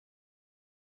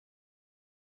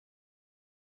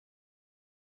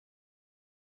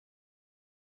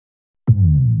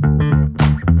Hello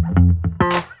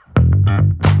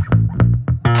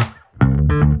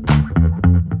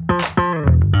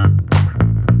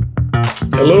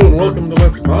and welcome to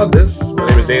Let's Pod This. My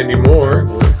name is Andy Moore.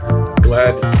 We're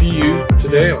glad to see you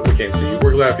today. Oh, we can't see you.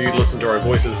 We're glad for you to listen to our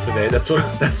voices today. That's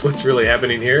what's really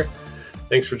happening here.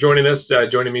 Thanks for joining us.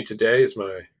 Joining me today is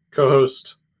my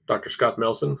co-host, Dr. Scott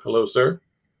Melson. Hello, sir.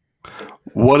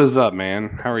 What is up, man?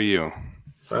 How are you?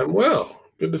 I'm well.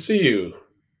 Good to see you.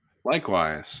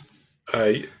 Likewise.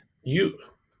 Were you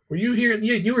here?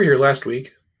 Yeah, you were here last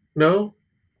week. No,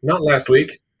 not last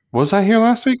week. Was I here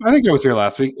last week? I think I was here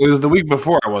last week. It was the week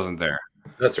before I wasn't there.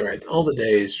 That's right. All the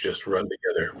days just run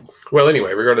together. Well,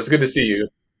 anyway, regardless, good to see you.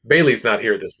 Bailey's not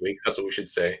here this week. That's what we should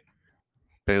say.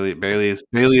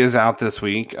 Bailey is out this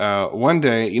week. One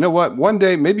day, you know what?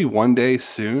 Maybe one day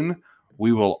soon,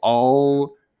 we will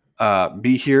all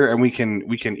be here, and we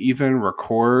can even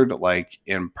record like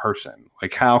in person.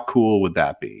 Like, how cool would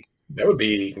that be? That would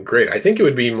be great. I think it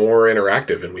would be more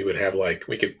interactive, and we would have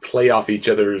we could play off each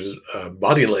other's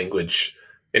body language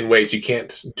in ways you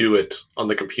can't do it on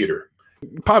the computer.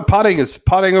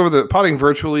 Potting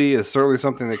virtually is certainly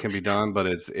something that can be done, but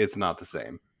it's not the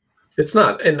same. It's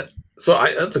not. And so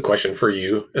that's a question for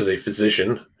you as a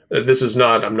physician.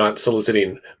 I'm not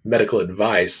soliciting medical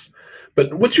advice,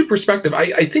 but what's your perspective?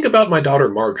 I think about my daughter,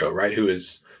 Margot, right, who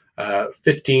is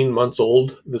 15 months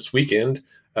old this weekend.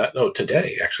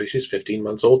 Today, actually. She's 15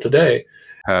 months old today.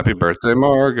 Happy birthday,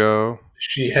 Margot.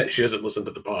 She doesn't listen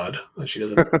to the pod. She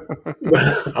doesn't.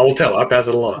 I will tell. I'll pass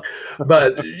it along.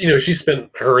 But, she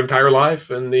spent her entire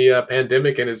life in the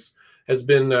pandemic and has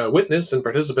been a witness and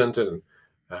participant in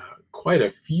quite a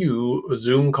few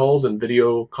Zoom calls and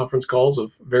video conference calls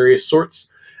of various sorts.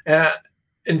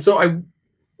 And so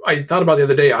I thought about the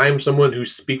other day, I am someone who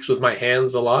speaks with my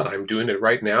hands a lot. I'm doing it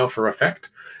right now for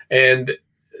effect.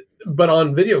 But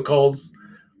on video calls,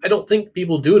 I don't think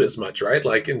people do it as much, right?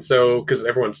 Because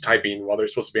everyone's typing while they're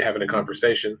supposed to be having a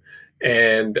conversation.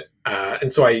 And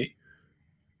so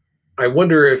I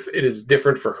wonder if it is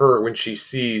different for her when she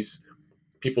sees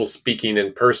people speaking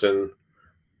in person,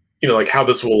 how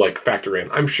this will factor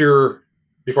in. I'm sure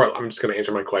I'm just going to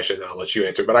answer my question and I'll let you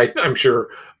answer, but I'm sure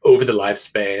over the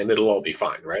lifespan, it'll all be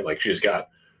fine, right? Like she's got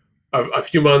a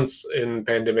few months in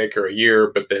pandemic or a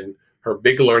year, but then her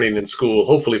big learning in school,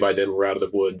 hopefully by then we're out of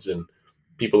the woods and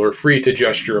people are free to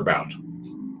gesture about.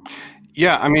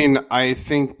 Yeah, I mean, I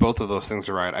think both of those things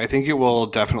are right. I think it will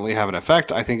definitely have an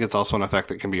effect. I think it's also an effect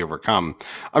that can be overcome.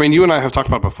 I mean, you and I have talked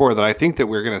about before that I think that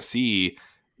we're going to see,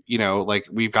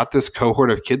 we've got this cohort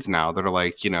of kids now that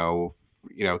are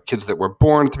kids that were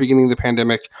born at the beginning of the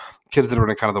pandemic, kids that are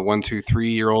in kind of the 1, 2,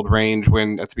 3-year-old range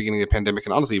when at the beginning of the pandemic,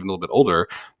 and honestly even a little bit older,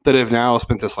 that have now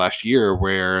spent this last year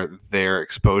where their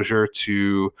exposure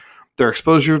to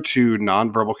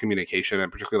nonverbal communication and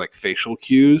particularly like facial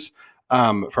cues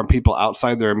from people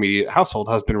outside their immediate household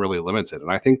has been really limited.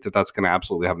 And I think that that's going to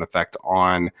absolutely have an effect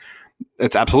on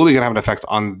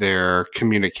their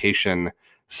communication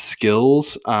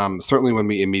skills, certainly when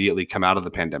we immediately come out of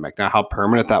the pandemic. Now, how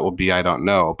permanent that will be, I don't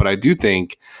know. But I do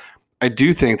think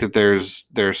that there's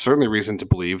certainly reason to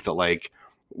believe that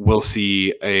we'll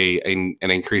see an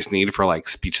increased need for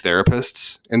speech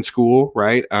therapists in school,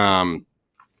 right? And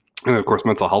of course,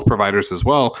 mental health providers as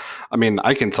well. I mean,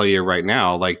 I can tell you right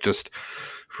now, just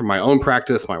from my own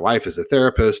practice, my wife is a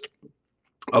therapist.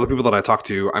 Other people that I talk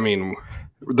to, I mean,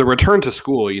 the return to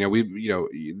school,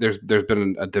 there's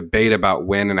been a debate about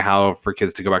when and how for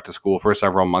kids to go back to school for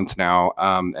several months now.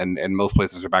 And most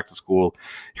places are back to school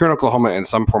here in Oklahoma in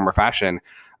some form or fashion.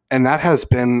 And that has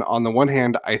been, on the one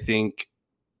hand, I think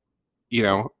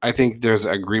there's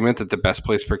agreement that the best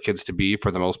place for kids to be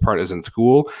for the most part is in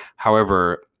school.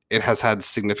 However, it has had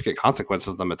significant consequences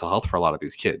on the mental health for a lot of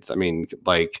these kids. I mean,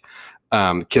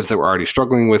 kids that were already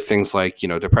struggling with things like,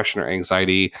 depression or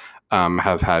anxiety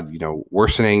have had,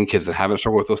 worsening. Kids that haven't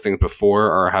struggled with those things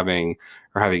before are having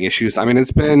issues. I mean,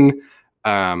 it's been,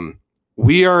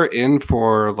 we are in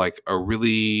for a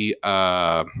really,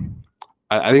 I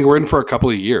think we're in for a couple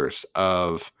of years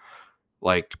of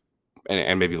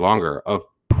and maybe longer of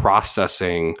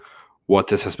processing what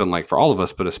this has been like for all of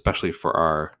us, but especially for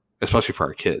our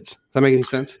kids. Does that make any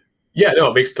sense? Yeah, no,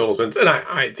 it makes total sense. And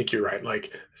I think you're right.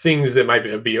 Things that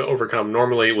might be overcome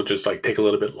normally will just take a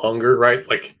little bit longer, right?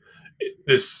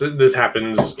 This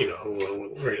happens,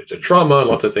 related to trauma and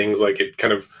lots of things. It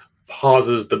kind of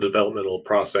pauses the developmental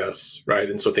process, right?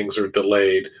 And so things are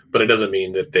delayed, but it doesn't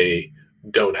mean that they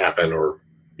don't happen or,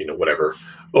 whatever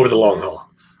over the long haul.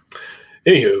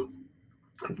 Anywho,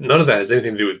 none of that has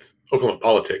anything to do with Oklahoma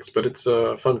politics, but it's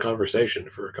a fun conversation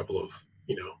for a couple of,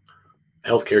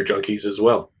 healthcare junkies as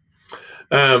well.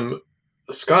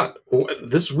 Scott,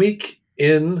 this week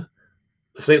in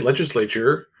the state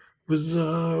legislature was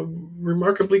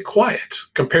remarkably quiet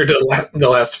compared to the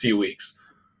last few weeks.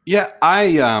 Yeah,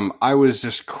 I was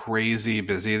just crazy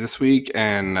busy this week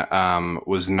and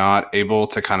was not able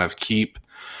to kind of keep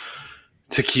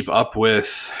up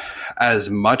with as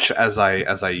much as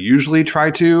I usually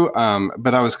try to.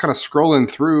 But I was kind of scrolling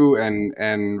through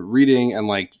and reading, and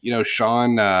like,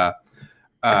 Sean uh,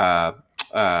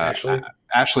 Ashley,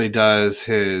 Ashley does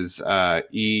his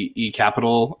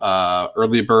Capital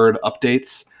early bird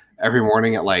updates every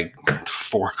morning at like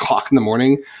 4 o'clock in the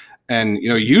morning, and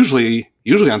usually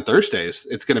on Thursdays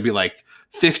it's going to be like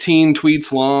 15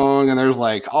 tweets long, and there's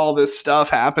like all this stuff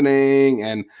happening,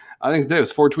 and I think today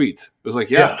was 4 tweets. It was like,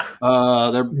 yeah.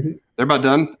 They're about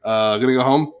done. Gonna go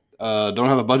home. Don't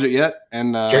have a budget yet,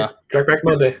 and check back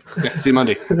Monday. Yeah, see you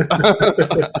Monday.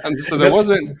 So there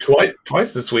wasn't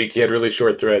twice this week. He had really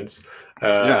short threads.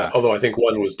 Although I think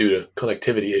one was due to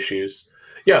connectivity issues.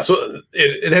 Yeah, so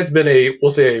it has been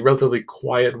we'll say a relatively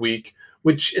quiet week,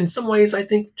 which in some ways I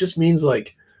think just means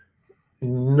like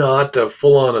not a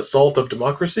full-on assault of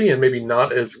democracy and maybe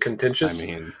not as contentious.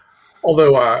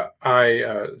 Although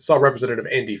I saw Representative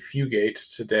Andy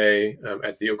Fugate today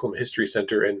at the Oklahoma History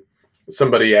Center, and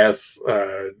somebody asked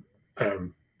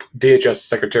DHS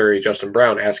Secretary Justin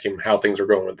Brown, ask him how things are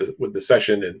going with the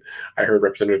session, and I heard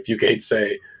Representative Fugate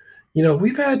say,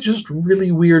 we've had just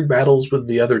really weird battles with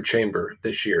the other chamber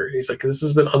this year. He's like, this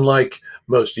has been unlike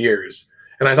most years.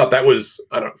 And I thought that was,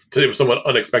 it was somewhat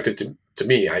unexpected to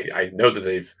me. I know that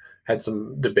they've had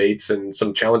some debates and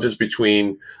some challenges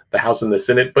between the House and the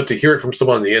Senate, but to hear it from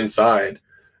someone on the inside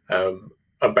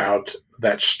about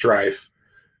that strife,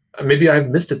 maybe I've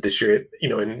missed it this year.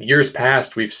 In years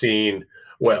past, we've seen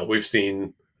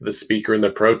the Speaker and the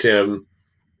Pro Tem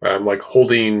like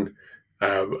holding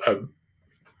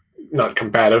not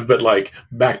combative, but like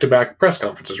back-to-back press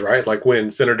conferences, right? Like when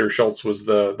Senator Schultz was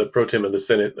the Pro Tem in the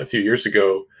Senate a few years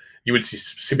ago, you would see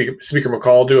Speaker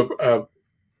McCall do a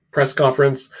press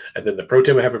conference, and then the Pro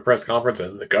Tem would have a press conference,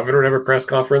 and the governor would have a press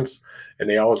conference, and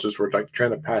they all just were like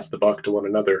trying to pass the buck to one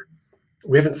another.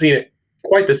 We haven't seen it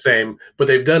quite the same, but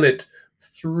they've done it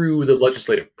through the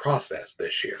legislative process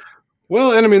this year.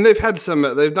 Well, and I mean,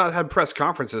 they've not had press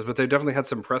conferences, but they've definitely had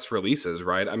some press releases,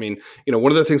 right? I mean,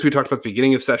 one of the things we talked about at the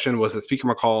beginning of session was that Speaker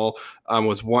McCall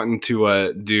was wanting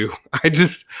to do, I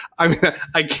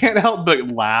can't help but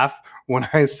laugh when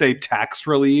I say tax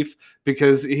relief,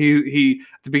 because he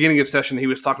at the beginning of session, he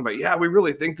was talking about, yeah, we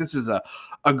really think this is a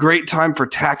great time for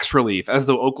tax relief, as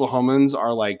though Oklahomans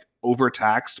are like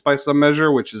overtaxed by some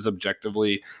measure, which is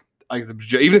objectively, like,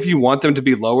 even if you want them to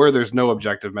be lower, there's no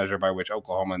objective measure by which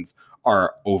Oklahomans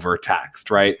are overtaxed,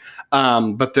 right?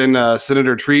 But then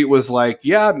Senator Treat was like,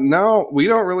 yeah, no, we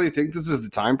don't really think this is the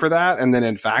time for that. And then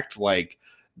in fact, like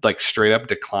straight up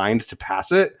declined to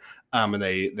pass it. And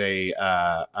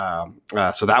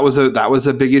so that was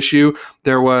a big issue.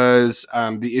 There was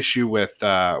the issue with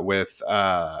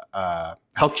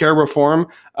healthcare reform.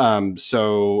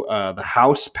 So the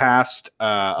House passed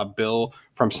a bill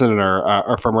from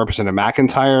Representative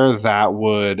McIntyre that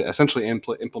would essentially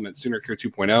implement Sooner Care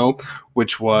 2.0,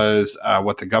 which was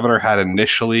what the governor had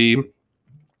initially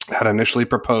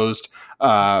proposed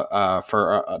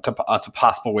for a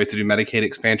possible way to do Medicaid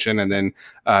expansion, and then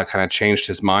kind of changed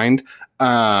his mind.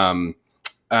 And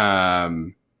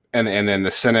then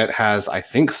the Senate has, I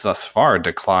think, thus far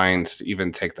declined to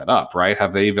even take that up. Right?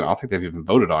 Have they even? I don't think they've even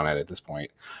voted on it at this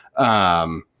point.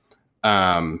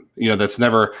 It's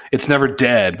never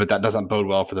dead, but that doesn't bode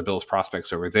well for the bill's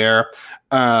prospects over there.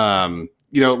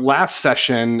 Last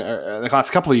session, the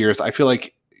last couple of years, I feel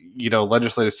like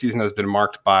legislative season has been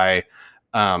marked by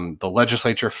the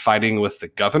legislature fighting with the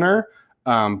governor.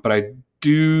 But I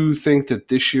do think that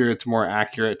this year it's more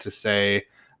accurate to say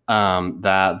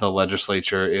that the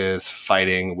legislature is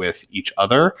fighting with each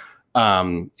other.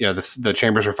 The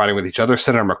chambers are fighting with each other.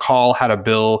 Senator McCall had a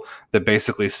bill that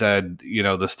basically said,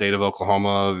 the state of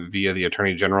Oklahoma via the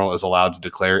Attorney General is allowed to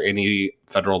declare any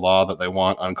federal law that they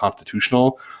want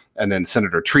unconstitutional. And then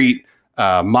Senator Treat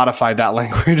modified that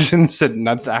language and said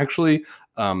that's actually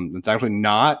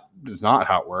not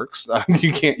how it works.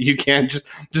 You can't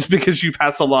just because you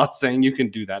pass a law saying you can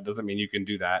do that doesn't mean you can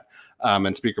do that.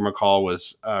 And Speaker McCall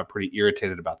was pretty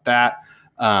irritated about that.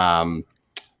 So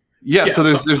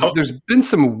there's been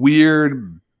some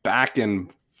weird back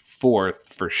and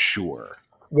forth for sure.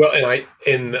 Well,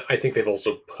 and I think they've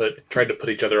also tried to put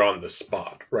each other on the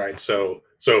spot, right? So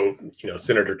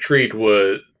Senator Treat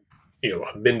would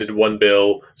amended one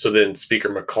bill, so then Speaker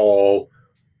McCall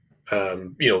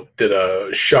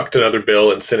shucked another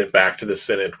bill and sent it back to the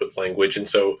Senate with language, and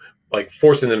so like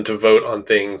forcing them to vote on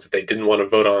things that they didn't want to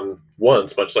vote on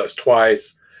once, much less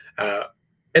twice.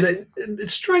 And it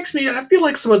strikes me, I feel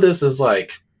like some of this is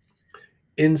like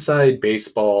inside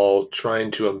baseball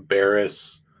trying to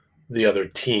embarrass the other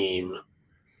team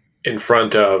in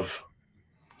front of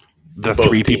the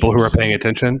three people who are teams. paying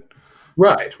attention.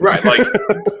 Right. Like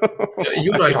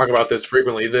you and I talk about this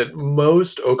frequently, that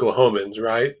most Oklahomans,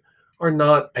 right, are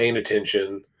not paying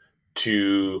attention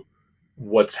to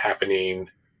what's happening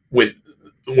with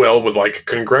like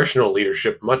congressional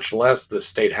leadership, much less the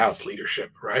state house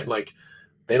leadership, right? Like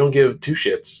they don't give two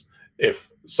shits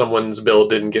if someone's bill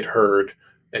didn't get heard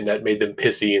and that made them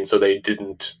pissy and so they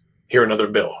didn't hear another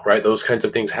bill, right? Those kinds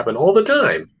of things happen all the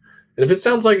time. And if it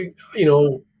sounds like,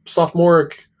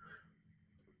 sophomoric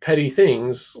petty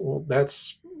things, well,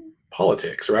 that's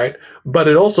politics, right? But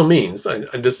it also means, and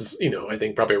this is, I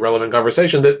think probably a relevant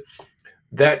conversation,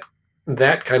 that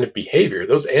kind of behavior,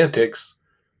 those antics,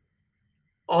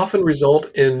 often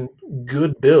result in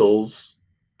good bills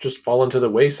just falling to the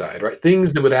wayside, right?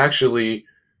 Things that would actually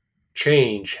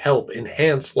change, help,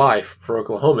 enhance life for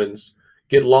Oklahomans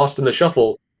get lost in the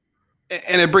shuffle.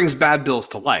 And it brings bad bills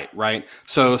to light, right?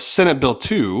 So Senate Bill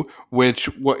 2, which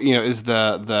is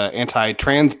the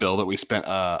anti-trans bill that we spent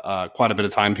quite a bit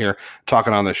of time here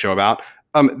talking on the show about.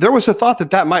 There was a thought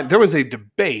there was a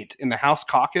debate in the House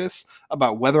caucus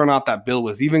about whether or not that bill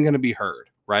was even going to be heard,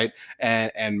 right?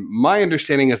 And my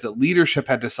understanding is that leadership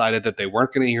had decided that they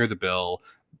weren't going to hear the bill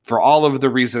for all of the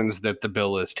reasons that the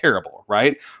bill is terrible,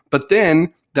 right? But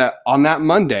then that on that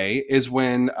Monday is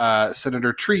when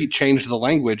Senator Treat changed the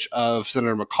language of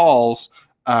Senator McCall's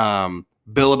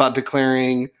bill about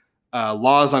declaring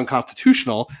laws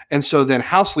unconstitutional, and so then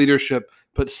House leadership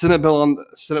put Senate Bill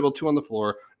 2 on the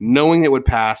floor, knowing it would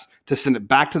pass, to send it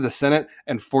back to the Senate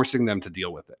and forcing them to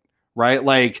deal with it, right?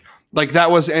 Like that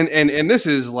was, and this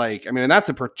is like, I mean, and that's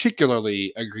a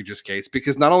particularly egregious case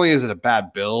because not only is it a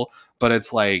bad bill, but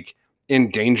it's like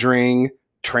endangering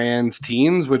trans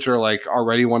teens, which are like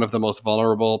already one of the most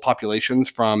vulnerable populations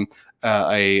from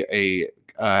a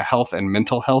health and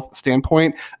mental health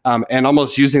standpoint, and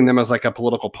almost using them as like a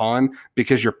political pawn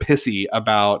because you're pissy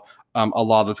about a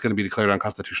law that's going to be declared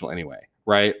unconstitutional anyway,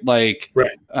 right? Like,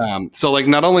 right. So like,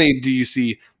 not only do you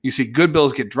see good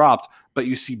bills get dropped, but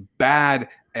you see bad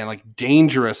and like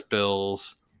dangerous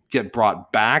bills get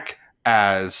brought back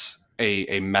as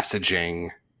a messaging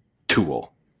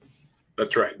tool.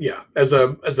 That's right. Yeah, as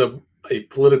a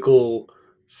political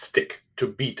stick to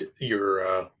beat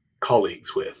your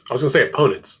colleagues with. I was going to say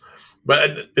opponents,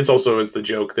 but this also is the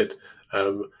joke that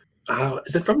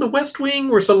is it from The West Wing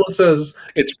where someone says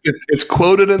it's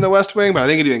quoted in The West Wing, but I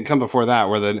think it didn't come before that,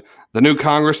 where the new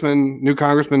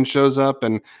congressman shows up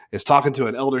and is talking to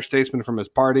an elder statesman from his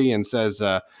party and says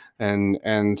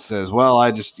and says, well,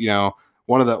 I just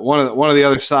one of the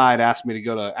other side asked me to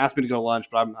go to lunch,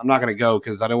 but I'm not going to go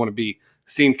because I don't want to be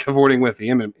seen cavorting with the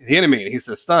enemy. And he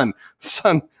says, son,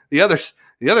 the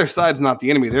other side's not the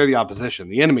enemy; they're the opposition.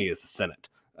 The enemy is the Senate.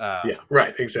 Yeah,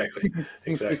 right.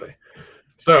 Exactly.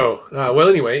 So, well,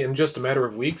 anyway, in just a matter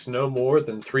of weeks, no more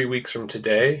than 3 weeks from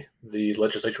today, the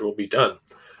legislature will be done.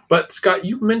 But Scott,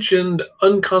 you mentioned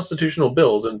unconstitutional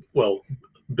bills, and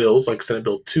bills like Senate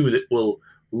Bill 2 that will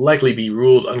likely be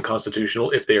ruled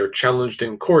unconstitutional if they are challenged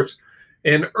in court.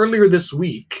 And earlier this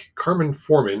week, Carmen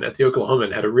Foreman at the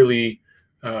Oklahoman had a really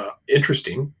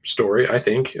interesting story, I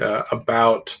think,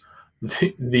 about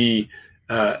the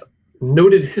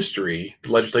noted history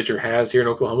the legislature has here in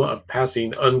Oklahoma of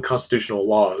passing unconstitutional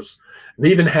laws. And they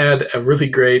even had a really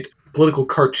great political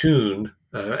cartoon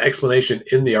explanation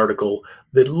in the article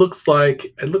that looks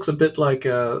a bit like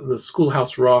the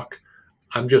Schoolhouse Rock,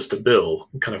 I'm Just a Bill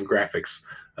kind of graphics.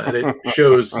 And it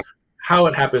shows how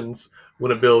it happens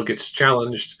when a bill gets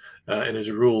challenged and is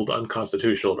ruled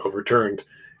unconstitutional and overturned.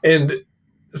 And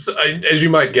so, as you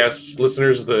might guess,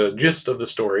 listeners, the gist of the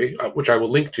story, which I will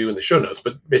link to in the show notes,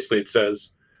 but basically it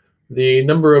says the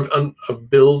number of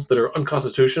bills that are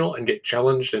unconstitutional and get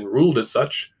challenged and ruled as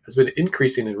such has been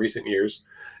increasing in recent years.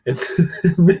 And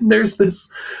then there's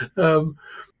this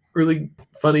really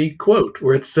funny quote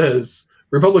where it says,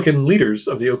 Republican leaders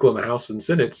of the Oklahoma House and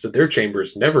Senate said their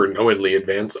chambers never knowingly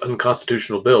advance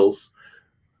unconstitutional bills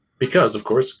because, of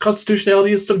course,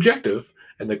 constitutionality is subjective,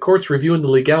 and the courts reviewing the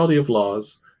legality of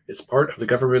laws is part of the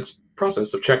government's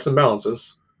process of checks and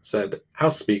balances, said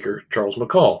House Speaker Charles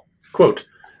McCall. Quote,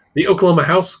 the Oklahoma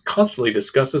House constantly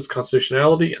discusses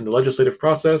constitutionality in the legislative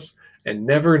process and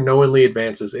never knowingly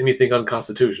advances anything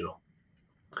unconstitutional.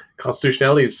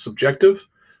 Constitutionality is subjective,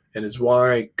 and is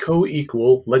why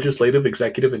co-equal legislative,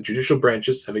 executive, and judicial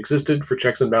branches have existed for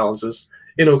checks and balances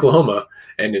in Oklahoma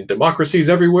and in democracies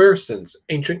everywhere since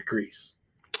ancient Greece.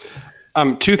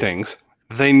 Two things.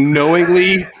 They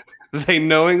knowingly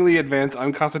advance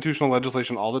unconstitutional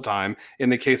legislation all the time in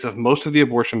the case of most of the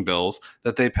abortion bills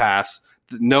that they pass,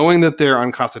 knowing that they're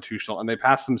unconstitutional, and they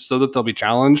pass them so that they'll be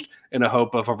challenged in a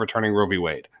hope of overturning Roe v.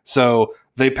 Wade. So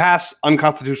they pass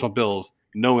unconstitutional bills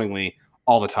knowingly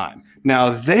all the time. Now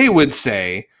they would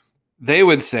say,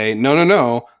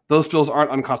 no, those bills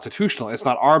aren't unconstitutional. It's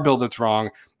not our bill that's wrong.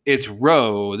 It's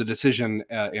Roe, the decision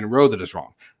in Roe that is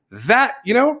wrong. That,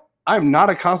 I'm not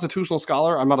a constitutional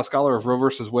scholar. I'm not a scholar of Roe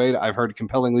versus Wade. I've heard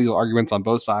compelling legal arguments on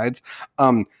both sides.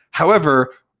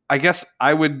 However, I guess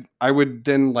I would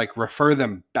then refer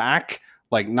them back,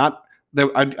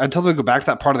 I'd tell them to go back to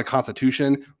that part of the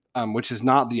Constitution, which is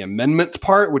not the amendments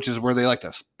part, which is where they like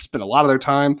to spend a lot of their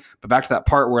time, but back to that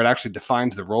part where it actually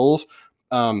defines the roles.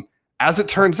 As it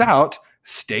turns out,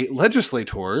 state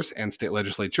legislators and state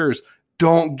legislatures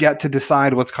don't get to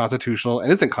decide what's constitutional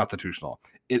and isn't constitutional.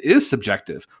 It is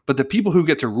subjective, but the people who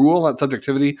get to rule on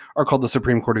subjectivity are called the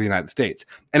Supreme Court of the United States.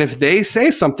 And if they say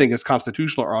something is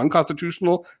constitutional or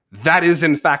unconstitutional, that is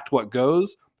in fact what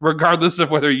goes, regardless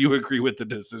of whether you agree with the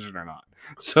decision or not.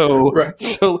 So, right.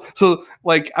 so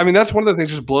that's one of the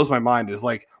things that just blows my mind is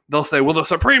they'll say, well, the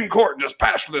Supreme Court just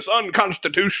passed this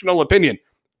unconstitutional opinion.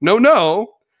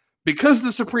 No, because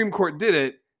the Supreme Court did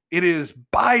it, it is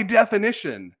by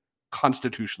definition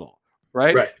constitutional,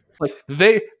 right? Right.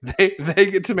 They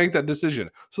get to make that decision.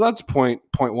 So that's point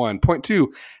one. Point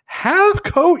two, have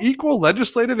co-equal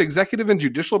legislative, executive, and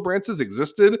judicial branches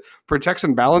existed for checks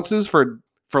and balances for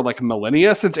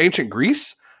millennia since ancient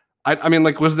Greece? I mean,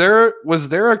 was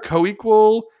there a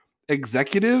co-equal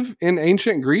executive in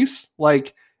ancient Greece?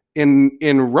 In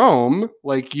Rome,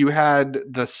 you had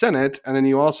the Senate, and then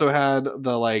you also had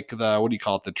the what do you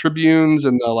call it, the tribunes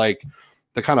and the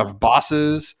kind of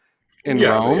bosses in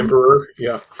Rome. The emperor,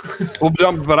 yeah.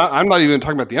 But I'm not even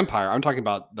talking about the empire. I'm talking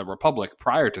about the republic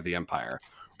prior to the empire,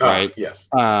 right? Yes.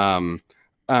 Yeah,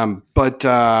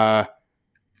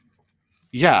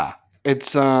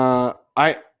 it's I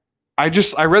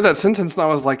read that sentence and I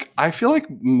was like, I feel like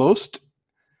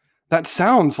that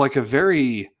sounds like a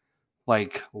very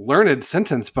learned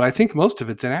sentence, but I think most of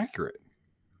it's inaccurate.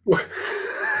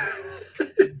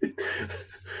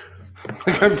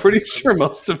 I'm pretty sure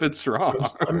most of it's wrong.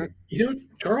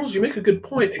 Charles, you make a good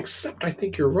point, except I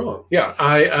think you're wrong. Yeah,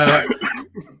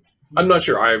 I'm not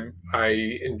sure.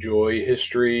 I enjoy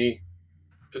history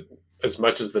as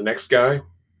much as the next guy,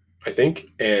 I think,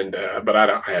 and but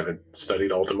I haven't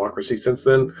studied all democracy since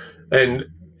then, and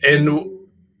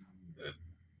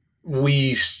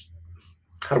we.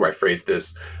 How do I phrase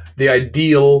this? The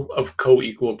ideal of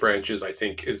co-equal branches, I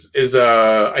think, is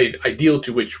a ideal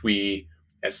to which we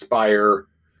aspire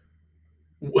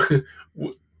with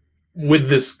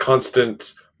this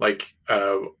constant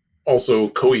also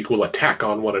co-equal attack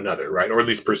on one another, right? Or at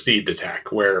least perceived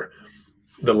attack, where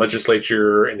the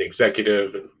legislature and the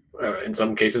executive and in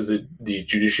some cases the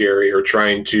judiciary are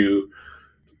trying to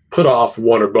put off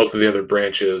one or both of the other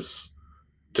branches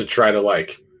to try to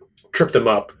trip them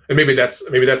up. And maybe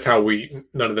that's how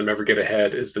none of them ever get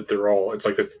ahead, is that they're all, it's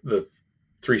like the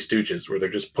Three Stooges, where they're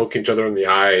just poking each other in the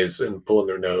eyes and pulling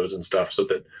their nose and stuff so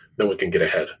that no one can get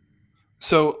ahead.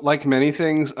 So, like many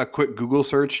things, a quick Google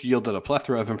search yielded a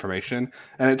plethora of information,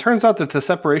 and it turns out that the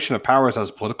separation of powers as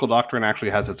political doctrine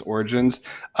actually has its origins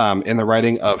in the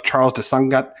writing of Charles de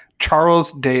Songat,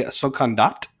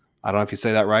 I don't know if you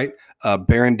say that right,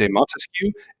 Baron de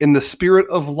Montesquieu, in The Spirit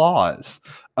of Laws.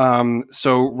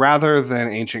 So rather than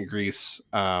ancient Greece,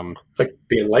 it's like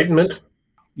the Enlightenment.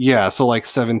 Yeah, so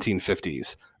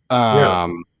 1750s.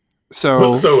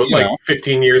 So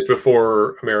 15 years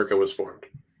before America was formed.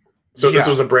 So this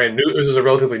was a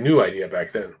relatively new idea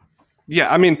back then.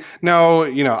 Yeah, I mean, no,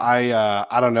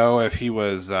 I don't know if he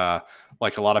was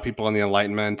like a lot of people in the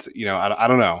Enlightenment. I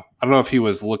don't know. I don't know if he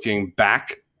was looking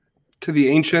back to the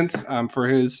ancients for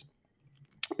his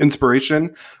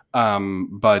inspiration.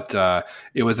 But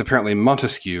it was apparently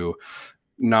Montesquieu,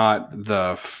 not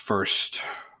the first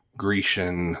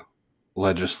Grecian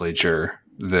legislature,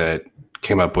 that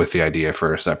came up with the idea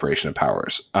for a separation of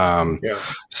powers.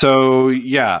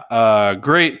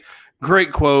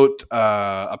 Great quote.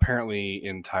 Apparently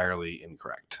entirely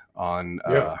incorrect on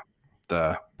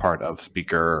the part of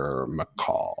Speaker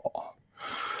McCall.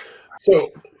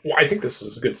 So I think this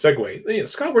is a good segue.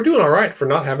 Scott, we're doing all right for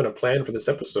not having a plan for this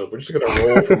episode. We're just going to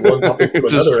roll from one topic to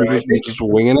another. Just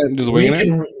winging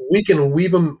it. We can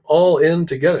weave them all in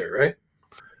together, right?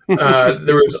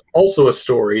 There was also a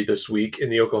story this week in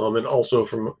the Oklahoman, also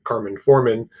from Carmen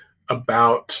Foreman,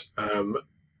 about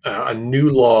a new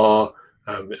law.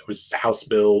 It was House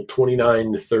Bill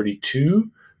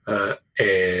 2932,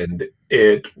 and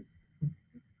it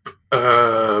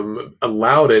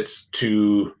allowed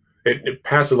it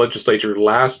passed the legislature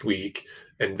last week,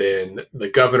 and then the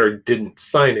governor didn't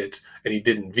sign it and he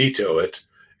didn't veto it.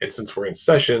 And since we're in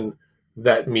session,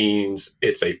 that means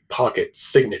it's a pocket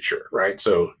signature, right?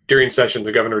 So during session,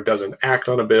 the governor doesn't act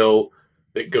on a bill,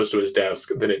 it goes to his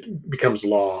desk, then it becomes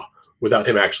law without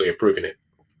him actually approving it.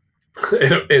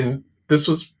 and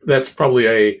that's probably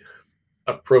a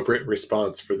appropriate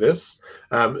response for this.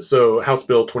 So House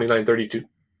Bill 2932,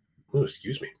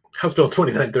 House Bill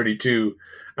 2932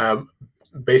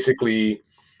 basically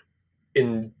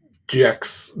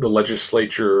injects the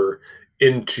legislature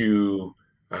into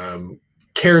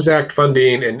CARES Act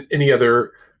funding and any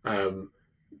other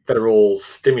federal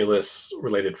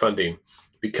stimulus-related funding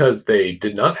because they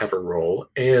did not have a role.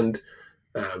 And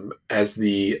as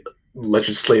the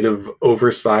Legislative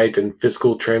Oversight and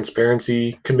Fiscal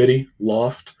Transparency Committee,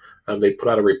 LOFT, they put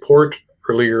out a report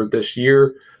earlier this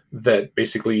year that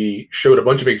basically showed a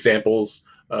bunch of examples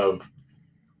of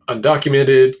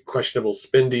undocumented, questionable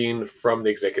spending from the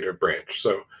executive branch.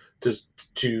 So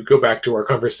just to go back to our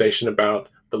conversation about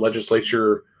the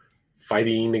legislature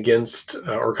fighting against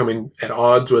or coming at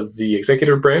odds with the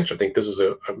executive branch, I think this is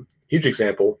a huge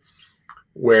example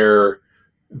where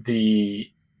the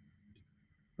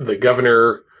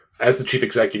governor, as the chief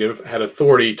executive, had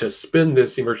authority to spend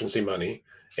this emergency money,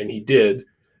 and he did.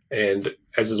 And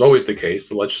as is always the case,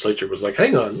 the legislature was like,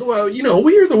 hang on, well,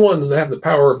 we are the ones that have the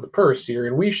power of the purse here,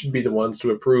 and we should be the ones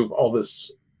to approve all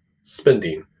this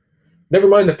spending. Never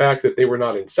mind the fact that they were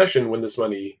not in session when this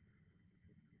money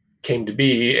came to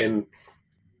be, and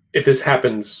if this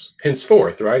happens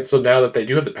henceforth, right? So now that they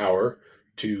do have the power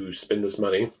to spend this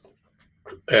money,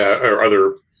 or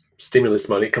other stimulus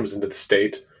money comes into the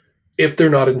state, if they're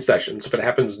not in session. So if it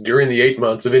happens during the 8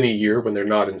 months of any year when they're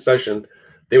not in session,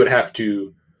 they would have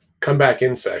to come back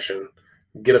in session,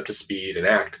 get up to speed, and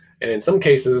act. And in some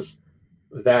cases,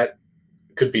 that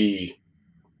could be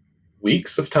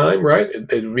weeks of time, right?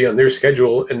 It would be on their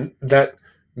schedule, and that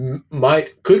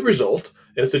could result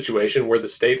in a situation where the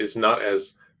state is not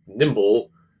as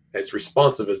nimble, as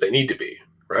responsive as they need to be,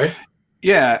 right?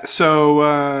 Yeah. So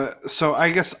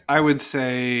I guess I would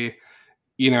say,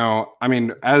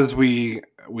 as we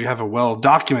have a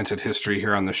well-documented history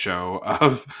here on the show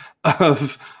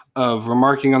of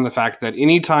remarking on the fact that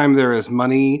anytime there is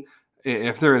money,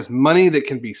 if there is money that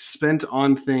can be spent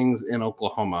on things in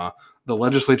Oklahoma, the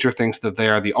legislature thinks that they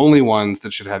are the only ones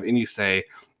that should have any say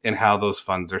in how those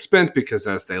funds are spent, because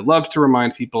as they love to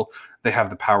remind people, they have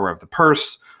the power of the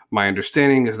purse. My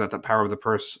understanding is that the power of the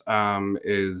purse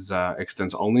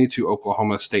extends only to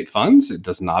Oklahoma state funds. It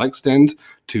does not extend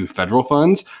to federal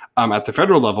funds. At the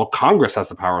federal level, Congress has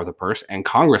the power of the purse, and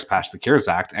Congress passed the CARES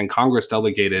Act, and Congress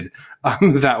delegated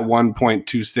that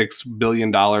 $1.26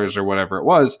 billion or whatever it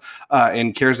was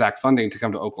in CARES Act funding to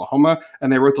come to Oklahoma,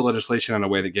 and they wrote the legislation in a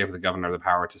way that gave the governor the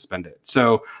power to spend it.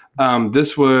 So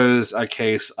this was a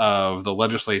case of the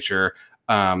legislature,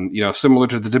 similar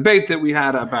to the debate that we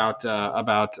had about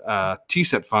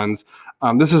TSET funds.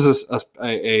 This is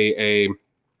a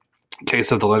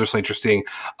case of the legislature seeing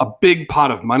a big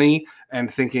pot of money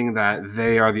and thinking that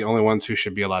they are the only ones who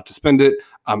should be allowed to spend it,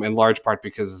 in large part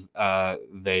because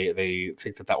they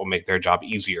think that will make their job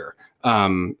easier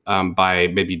by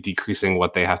maybe decreasing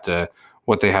what they have to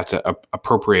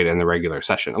appropriate in the regular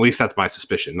session. At least that's my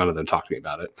suspicion. None of them talked to me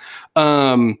about it.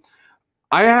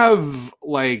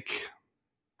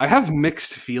 I have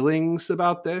mixed feelings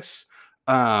about this.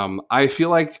 I feel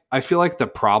like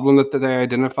the problem that they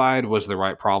identified was the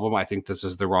right problem. I think this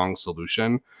is the wrong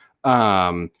solution.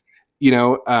 Are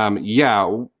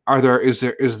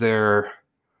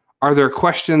there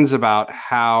questions about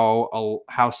how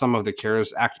some of the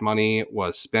CARES Act money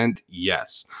was spent?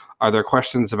 Yes. Are there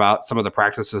questions about some of the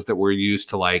practices that were used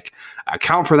to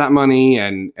account for that money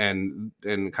and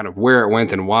kind of where it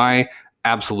went and why?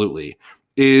 Absolutely.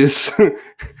 Is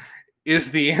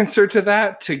the answer to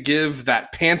that to give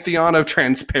that pantheon of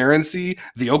transparency,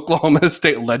 the Oklahoma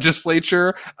State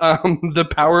Legislature, the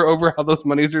power over how those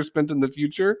monies are spent in the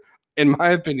future? In my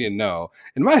opinion, no.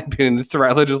 In my opinion, it's to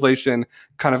write legislation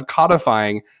kind of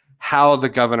codifying how the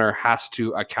governor has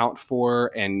to account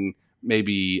for and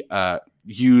maybe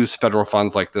use federal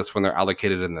funds like this when they're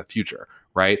allocated in the future,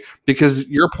 right? Because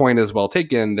your point is well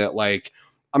taken that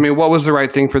what was the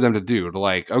right thing for them to do?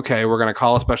 Okay, we're going to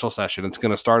call a special session. It's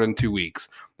going to start in 2 weeks.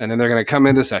 And then they're going to come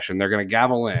into session. They're going to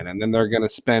gavel in. And then they're going to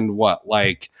spend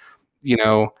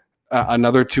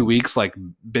another 2 weeks like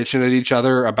bitching at each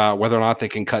other about whether or not they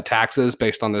can cut taxes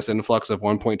based on this influx of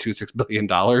 $1.26 billion,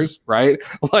 right?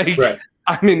 Like, Right.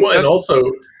 I mean, well, and also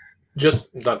just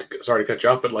sorry to cut you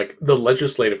off, but like the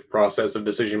legislative process of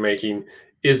decision making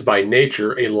is by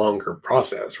nature a longer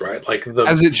process, right? Like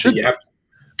as it should be.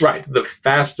 Right. The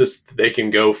fastest they can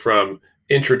go from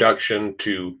introduction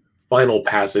to final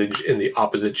passage in the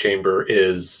opposite chamber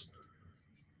is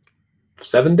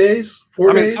 7 days,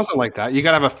 4 days, something like that. You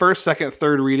got to have a first, second,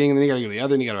 third reading, and then you got to go to the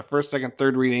other, and you got to have a first, second,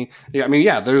 third reading. Yeah, I mean,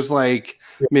 yeah, there's like,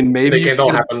 I mean, maybe they can't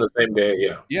all happen the same day.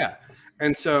 Yeah. Yeah.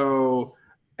 And so,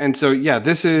 yeah,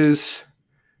 this is,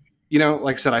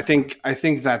 like I said, I think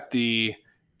that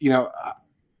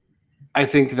I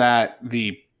think that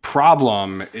the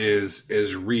problem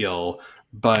is real,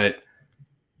 but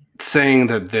saying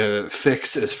that the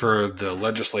fix is for the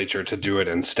legislature to do it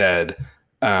instead,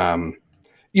 and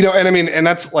I mean, and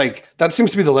that's like, that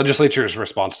seems to be the legislature's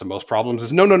response to most problems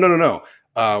is no,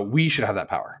 we should have that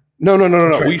power. No,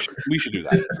 right. we should do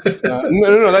that.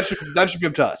 No, that should be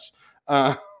up to us.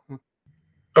 I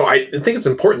think it's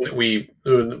important that we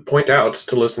point out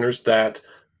to listeners that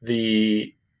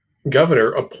the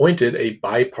governor appointed a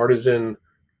bipartisan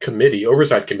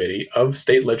oversight committee of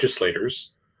state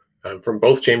legislators from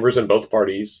both chambers and both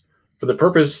parties for the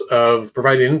purpose of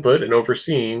providing input and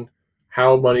overseeing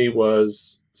how money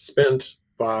was spent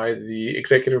by the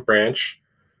executive branch.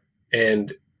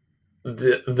 And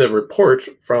the report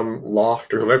from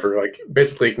Loft or whomever like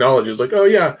basically acknowledges like, oh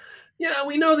yeah,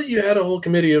 we know that you had a whole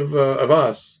committee of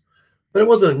us, but it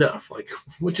wasn't enough. Like,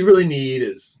 what you really need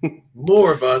is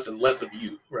more of us and less of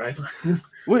you, right?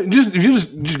 Well, if you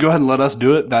just go ahead and let us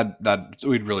do it, that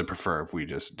we'd really prefer if we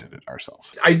just did it ourselves.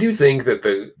 I do think that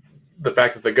the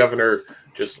fact that the governor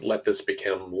just let this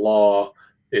become law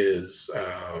is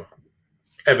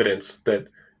evidence that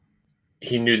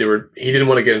he knew he didn't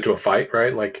want to get into a fight,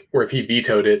 right? Like, where if he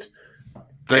vetoed it,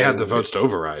 they had the votes to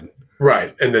override,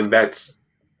 right? And then that's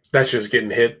just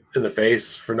getting hit in the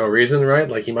face for no reason, right?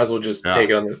 Like, he might as well just take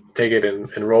it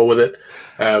and roll with it.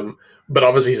 But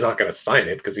obviously he's not going to sign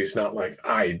it because he's not like,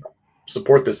 I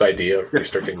support this idea of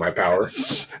restricting my power.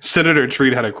 Senator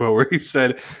Treat had a quote where he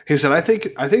said, I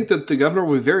think that the governor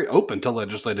will be very open to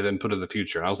legislative input in the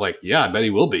future. And I was like, yeah, I bet he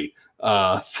will be.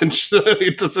 Since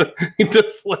he doesn't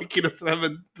have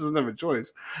a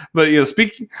choice. But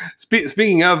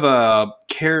speaking of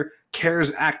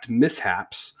CARES Act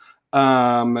mishaps.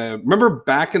 Remember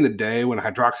back in the day when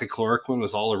hydroxychloroquine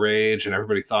was all the rage and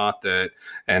everybody thought that,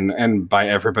 and by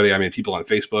everybody, I mean people on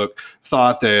Facebook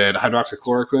thought that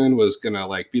hydroxychloroquine was going to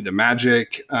like be the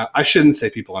magic. I shouldn't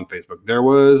say people on Facebook. There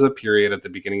was a period at the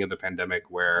beginning of the pandemic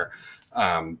where,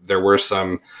 there were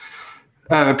some,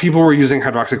 people were using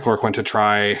hydroxychloroquine to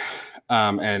try,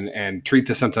 and treat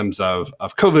the symptoms of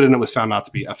COVID, and it was found not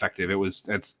to be effective.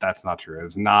 That's not true. It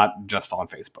was not just on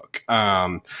Facebook.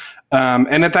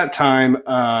 And at that time, it's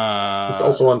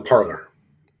also on Parler.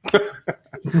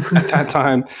 At that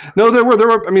time, no, there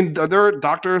were. I mean, there were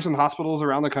doctors and hospitals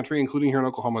around the country, including here in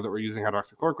Oklahoma, that were using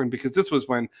hydroxychloroquine because this was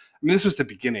this was the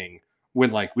beginning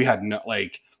when like we had no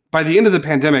like. By the end of the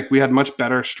pandemic, we had much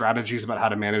better strategies about how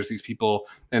to manage these people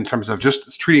in terms of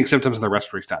just treating symptoms and their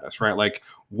respiratory status, right? Like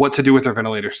what to do with their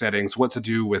ventilator settings, what to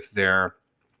do with their,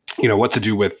 what to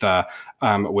do with like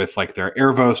their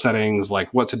Airvo settings,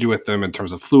 like what to do with them in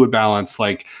terms of fluid balance.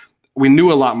 Like we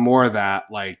knew a lot more of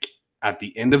that like at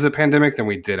the end of the pandemic than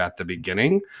we did at the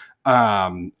beginning.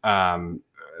 So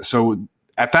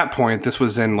at that point, this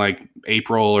was in like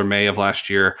April or May of last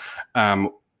year.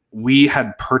 We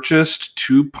had purchased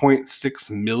 $2.6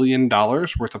 million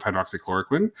worth of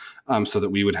hydroxychloroquine so that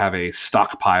we would have a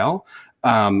stockpile.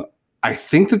 I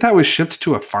think that was shipped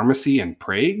to a pharmacy in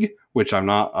Prague, which I'm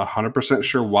not 100%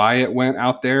 sure why it went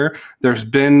out there. There's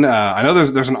been, I know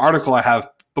there's an article I have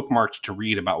bookmarked to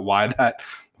read about why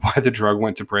the drug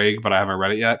went to Prague, but I haven't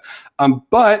read it yet.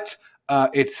 But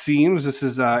it seems this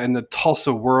is in the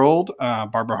Tulsa World.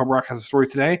 Barbara Hobrock has a story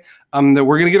today that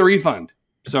we're going to get a refund.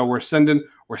 So we're sending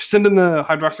the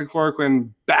hydroxychloroquine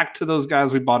back to those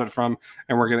guys we bought it from,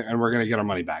 and we're gonna get our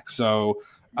money back. So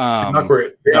the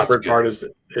awkward part is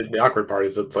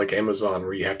it's like Amazon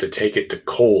where you have to take it to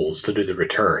Kohl's to do the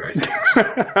return.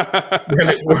 I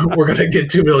think we're gonna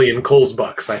get 2 million Kohl's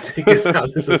bucks. I think is how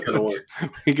this is gonna work.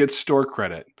 We get store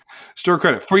credit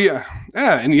for you.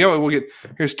 Yeah, and we'll get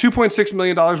here's $2.6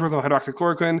 million worth of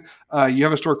hydroxychloroquine. You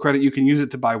have a store credit. You can use it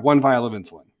to buy 1 vial of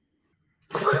insulin.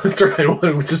 That's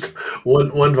right. Just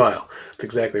one vial. That's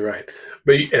exactly right.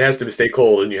 But it has to stay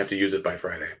cold, and you have to use it by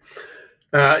Friday.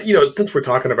 Since we're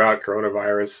talking about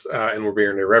coronavirus and we're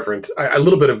being irreverent, a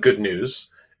little bit of good news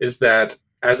is that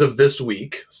as of this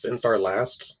week, since our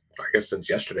last I guess since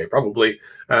yesterday, probably,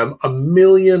 1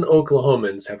 million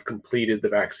Oklahomans have completed the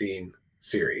vaccine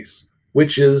series,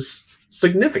 which is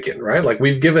significant, right? Like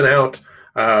we've given out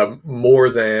more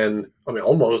than, I mean,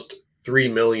 almost 3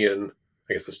 million,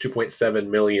 I guess it's 2.7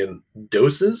 million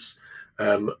doses.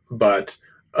 But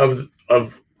of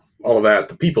all of that,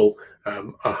 the people,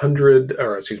 100,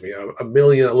 or excuse me, a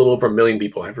million, a little over 1 million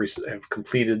people have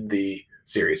completed the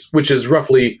series, which is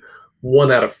roughly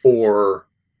 1 out of 4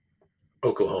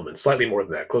 Oklahomans, slightly more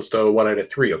than that, close to 1 out of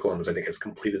 3 Oklahomans, I think, has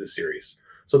completed the series.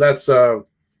 So that's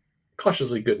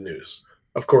cautiously good news.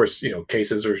 Of course,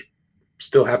 cases are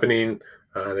still happening.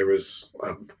 There was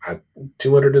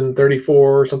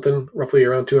 234 or something, roughly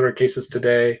around 200 cases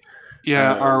today.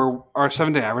 Yeah, our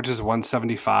 7-day average is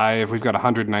 175. We've got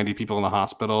 190 people in the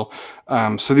hospital.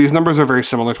 So these numbers are very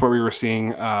similar to what we were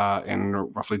seeing in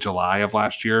roughly July of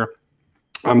last year.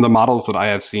 The models that I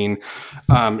have seen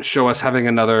show us having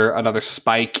another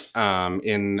spike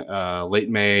in late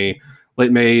May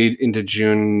into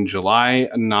June, July.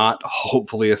 Not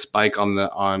hopefully a spike on the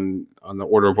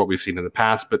order of what we've seen in the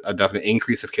past, but a definite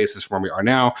increase of cases from where we are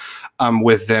now,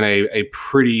 with then a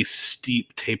pretty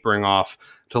steep tapering off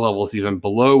to levels even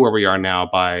below where we are now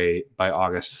by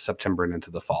August, September, and into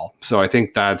the fall. So I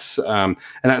think that's and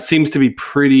that seems to be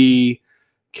pretty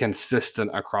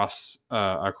consistent across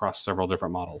several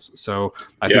different models. So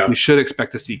I think we should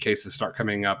expect to see cases start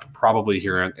coming up probably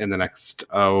here in the next 6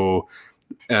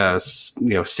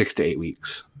 to 8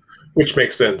 weeks. Which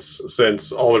makes sense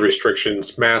since all the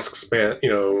restrictions, masks,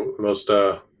 most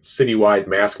citywide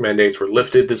mask mandates were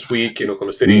lifted this week in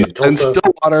Oklahoma City and Tulsa. And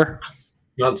Stillwater.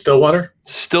 Not in Stillwater?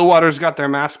 Stillwater's got their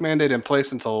mask mandate in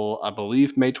place until, I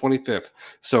believe, May 25th.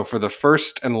 So for the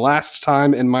first and last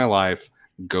time in my life,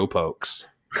 go Pokes.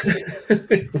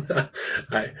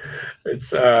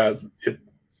 It's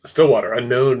Stillwater, a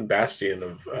known bastion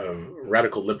of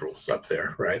radical liberals up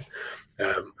there, right?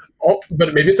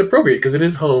 But maybe it's appropriate because it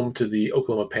is home to the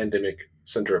Oklahoma Pandemic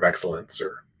Center of Excellence,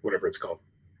 or whatever it's called.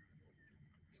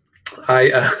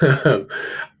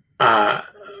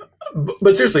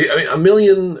 But seriously, I mean, 1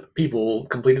 million people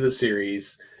completed the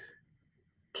series,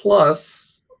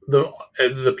 plus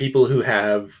the people who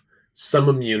have some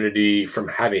immunity from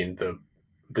having the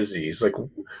disease. Like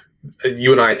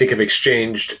you and I think have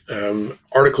exchanged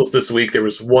articles this week. There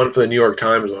was one for the New York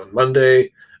Times on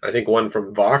Monday, I think one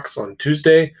from Vox on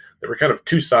Tuesday. There were kind of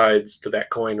two sides to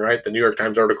that coin, right? The New York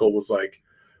Times article was like,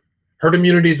 herd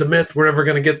immunity is a myth. We're never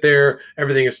going to get there.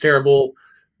 Everything is terrible.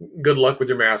 Good luck with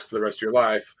your mask for the rest of your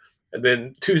life. And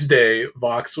then Tuesday,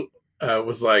 Vox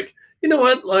was like, you know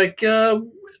what? Like,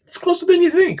 it's closer than you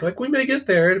think. Like, we may get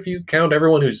there. And if you count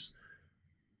everyone who's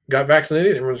got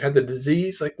vaccinated, everyone's had the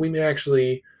disease, like, we may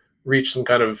actually reach some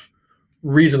kind of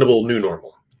reasonable new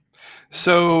normal.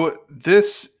 So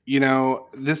this, yeah.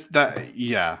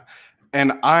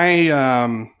 And I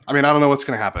mean, I don't know what's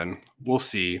going to happen. We'll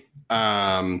see.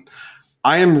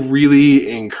 I am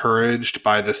really encouraged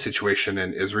by the situation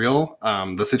in Israel.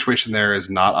 The situation there is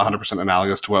not 100%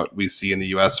 analogous to what we see in the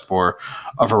U.S. for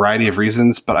a variety of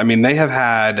reasons. But I mean, they have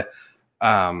had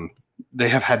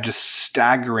just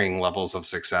staggering levels of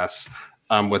success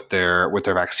with their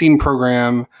vaccine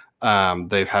program.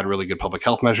 They've had really good public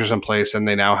health measures in place, and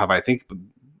they now have, I think,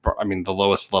 the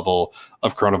lowest level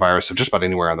of coronavirus of just about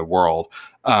anywhere in the world.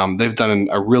 They've done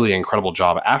a really incredible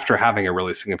job after having a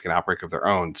really significant outbreak of their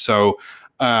own. So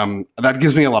that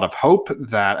gives me a lot of hope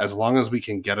that as long as we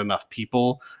can get enough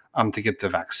people to get the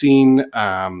vaccine,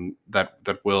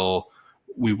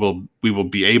 we will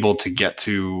be able to get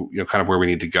to kind of where we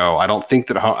need to go. I don't think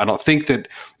that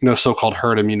so-called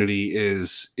herd immunity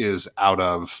is out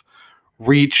of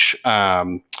reach.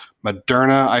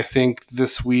 Moderna, I think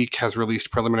this week has released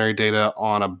preliminary data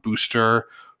on a booster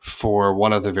for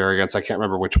one of the variants. I can't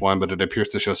remember which one, but it appears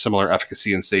to show similar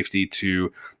efficacy and safety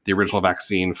to the original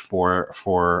vaccine for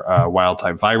wild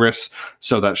type virus.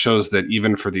 So that shows that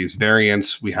even for these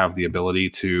variants, we have the ability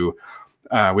to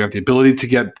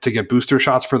get booster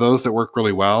shots for those that work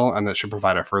really well, and that should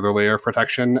provide a further layer of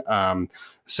protection.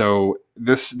 So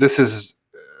this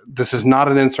is not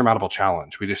an insurmountable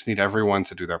challenge. We just need everyone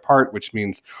to do their part, which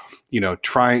means,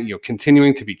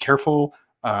 continuing to be careful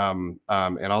in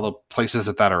all the places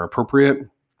that are appropriate,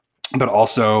 but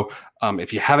also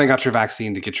if you haven't got your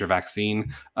vaccine, to get your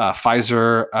vaccine.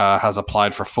 Pfizer has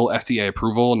applied for full FDA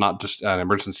approval, not just an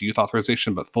emergency use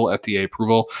authorization, but full FDA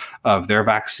approval of their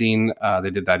vaccine. They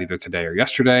did that either today or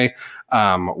yesterday.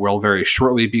 We'll very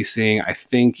shortly be seeing, I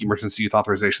think, emergency use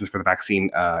authorizations for the vaccine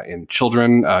in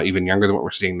children, even younger than what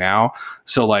we're seeing now.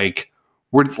 So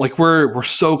we're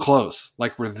so close,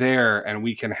 like we're there, and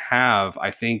we can have,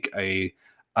 I think, a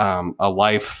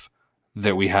life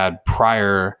that we had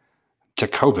prior to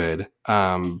COVID.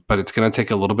 But it's going to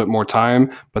take a little bit more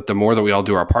time. But the more that we all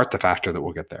do our part, the faster that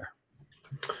we'll get there.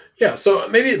 Yeah, so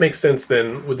maybe it makes sense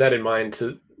then, with that in mind,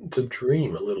 to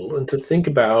dream a little and to think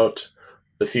about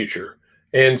the future.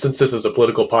 And since this is a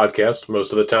political podcast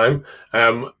most of the time,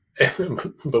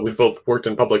 but we've both worked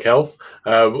in public health,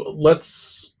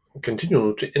 let's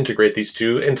continue to integrate these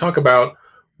two and talk about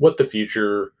what the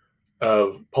future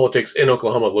of politics in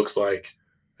Oklahoma looks like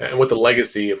and what the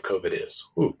legacy of COVID is.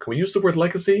 Ooh, can we use the word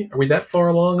legacy? Are we that far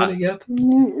along in it yet?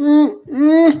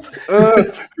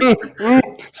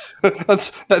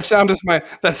 That sound is my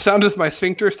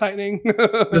sphincters tightening.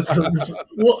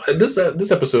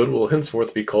 This episode will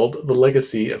henceforth be called "The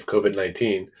Legacy of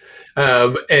COVID-19,"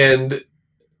 and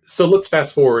so let's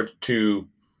fast forward to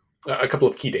a couple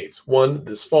of key dates. One,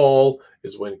 this fall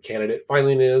is when candidate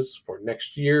filing is for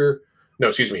next year. No,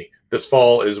 excuse me. This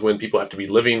fall is when people have to be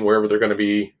living wherever they're going to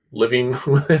be living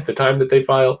at the time that they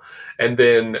file. And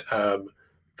then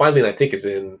filing, I think, is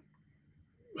in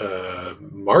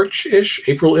March-ish,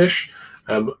 April-ish.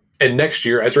 And next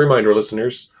year, as a reminder,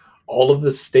 listeners, all of the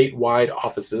statewide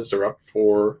offices are up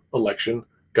for election.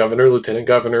 Governor, lieutenant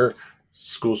governor,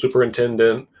 school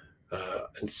superintendent,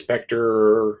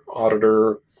 inspector,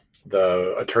 auditor,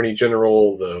 the attorney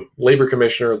general, the labor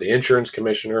commissioner, the insurance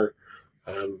commissioner,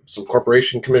 some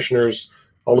corporation commissioners,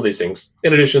 all of these things,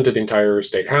 in addition to the entire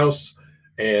state house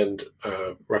and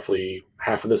roughly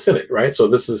half of the Senate, right? So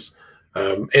this is,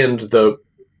 and the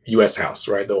U.S. House,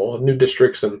 right? They'll all have new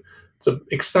districts, and it's an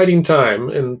exciting time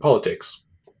in politics.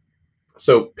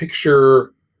 So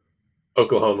picture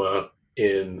Oklahoma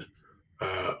in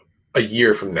a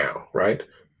year from now, right?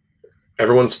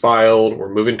 Everyone's filed.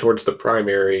 We're moving towards the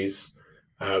primaries.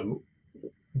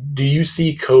 Do you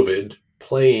see COVID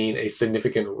playing a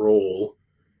significant role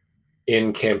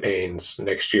in campaigns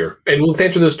next year? And let's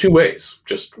answer those two ways,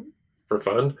 just for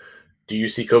fun. Do you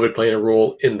see COVID playing a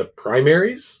role in the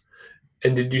primaries?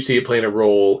 And did you see it playing a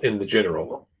role in the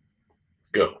general?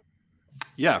 Go.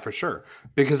 Yeah, for sure.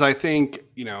 Because I think,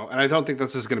 and I don't think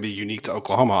this is going to be unique to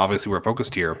Oklahoma. Obviously, we're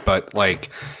focused here. But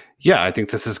yeah, I think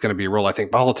this is going to be a role. I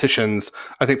think politicians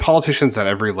at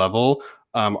every level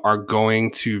are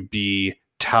going to be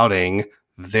touting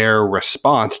their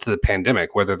response to the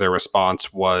pandemic, whether their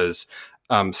response was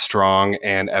strong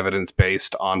and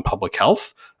evidence-based on public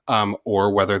health,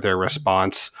 or whether their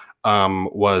response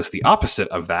was the opposite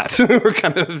of that, or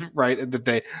kind of right that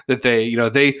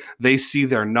they see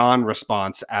their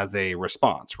non-response as a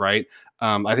response, right?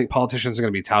 I think politicians are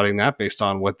going to be touting that based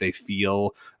on what they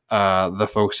feel the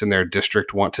folks in their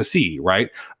district want to see, right?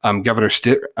 Governor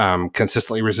Stitt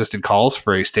consistently resisted calls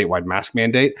for a statewide mask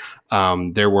mandate.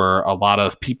 There were a lot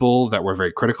of people that were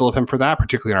very critical of him for that,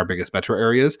 particularly in our biggest metro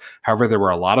areas. However, there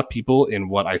were a lot of people in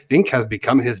what I think has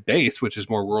become his base, which is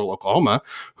more rural Oklahoma,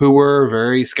 who were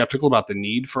very skeptical about the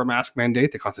need for a mask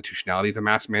mandate, the constitutionality of the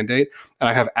mask mandate. And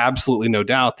I have absolutely no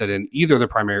doubt that in either the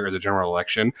primary or the general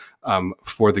election,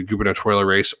 for the gubernatorial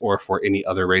race or for any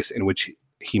other race in which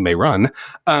he may run,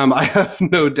 I have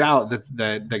no doubt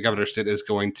that Governor Stitt is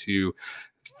going to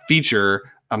feature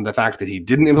the fact that he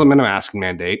didn't implement a mask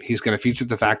mandate. He's going to feature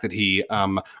the fact that he,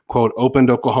 quote, opened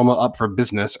Oklahoma up for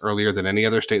business earlier than any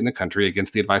other state in the country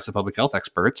against the advice of public health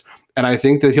experts. And I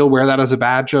think that he'll wear that as a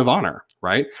badge of honor,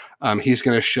 right? He's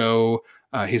going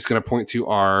to point to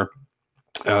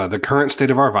the current state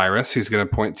of our virus. He's going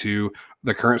to point to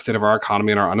the current state of our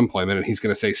economy and our unemployment. And he's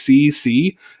going to say,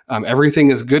 see, everything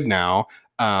is good now.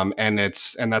 And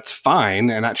that's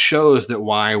fine. And that shows that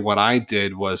what I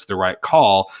did was the right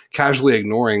call, casually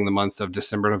ignoring the months of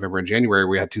December, November, and January, where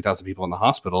we had 2,000 people in the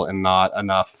hospital and not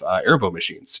enough airvo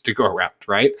machines to go around,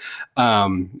 right?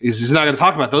 He's not going to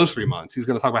talk about those 3 months. He's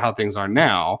going to talk about how things are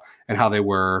now and how they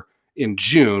were in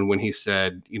June when he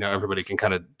said, everybody can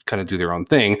kind of do their own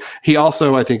thing. He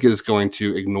also, I think, is going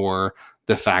to ignore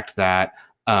the fact that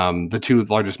the two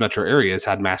largest metro areas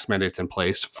had mask mandates in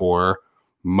place for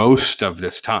most of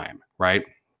this time, right?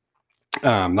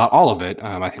 Not all of it.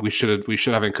 I think we should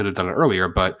have and could have done it earlier,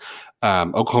 but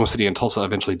Oklahoma City and Tulsa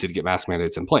eventually did get mask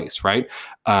mandates in place, right?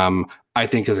 I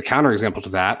think as a counterexample to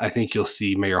that, I think you'll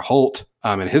see Mayor Holt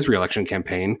in his reelection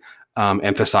campaign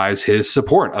emphasize his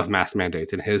support of mask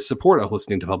mandates and his support of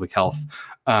listening to public health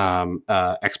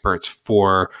experts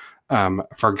for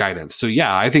guidance. So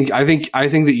yeah, I think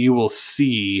that you will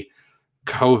see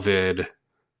COVID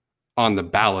on the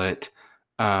ballot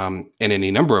in any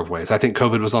number of ways. I think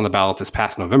COVID was on the ballot this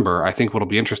past November. I think what'll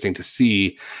be interesting to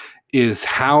see is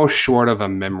how short of a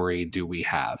memory do we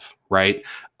have, right?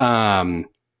 Right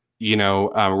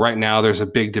now there's a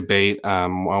big debate. I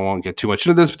won't get too much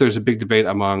into this, but there's a big debate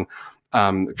among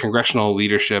congressional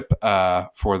leadership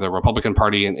for the Republican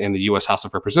Party in the U.S. House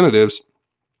of Representatives,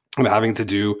 having to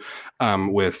do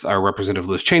with our Representative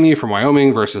Liz Cheney from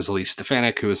Wyoming versus Elise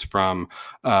Stefanik, who is from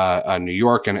New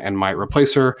York and might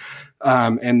replace her.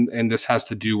 And this has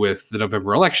to do with the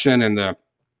November election and the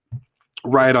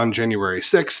riot on January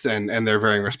 6th and their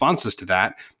varying responses to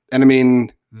that. And I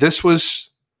mean, this was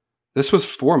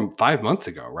 5 months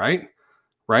ago, right?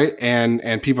 Right.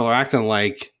 And people are acting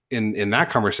like in that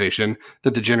conversation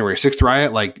that the January 6th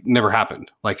riot like never happened.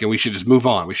 Like, and we should just move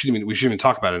on. We shouldn't even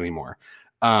talk about it anymore.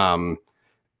 And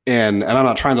I'm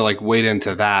not trying to like wade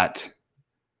into that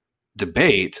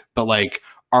debate, but like,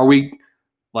 are we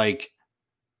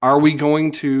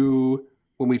going to,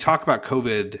 when we talk about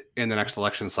COVID in the next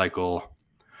election cycle,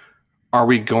 are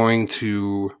we going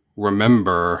to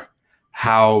remember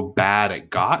how bad it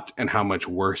got and how much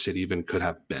worse it even could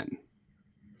have been?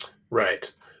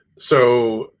 Right.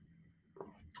 So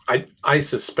I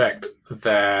suspect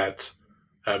that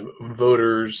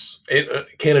voters,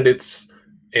 candidates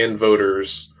and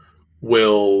voters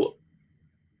will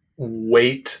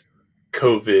weight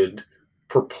COVID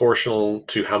proportional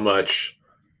to how much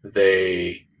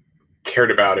they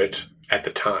cared about it at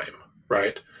the time,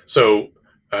 right? So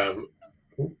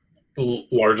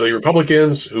largely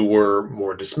Republicans who were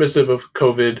more dismissive of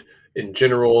COVID in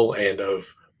general and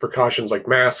of precautions like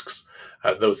masks,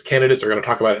 those candidates are going to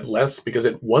talk about it less because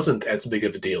it wasn't as big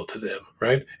of a deal to them,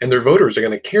 right? And their voters are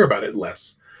going to care about it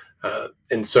less.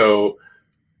 And so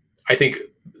I think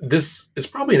this is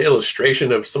probably an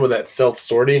illustration of some of that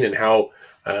self-sorting and how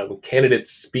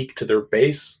candidates speak to their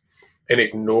base and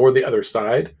ignore the other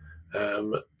side.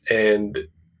 And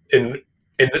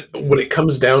when it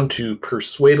comes down to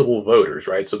persuadable voters,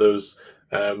 right? So those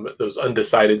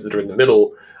undecideds that are in the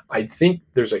middle, I think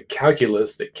there's a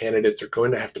calculus that candidates are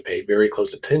going to have to pay very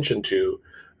close attention to,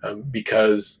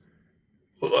 because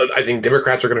I think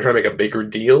Democrats are going to try to make a bigger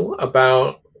deal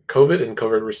about COVID and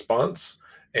COVID response,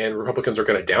 and Republicans are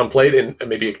going to downplay it and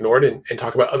maybe ignore it and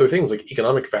talk about other things like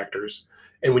economic factors.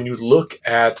 And when you look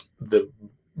at the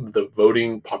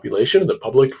voting population, the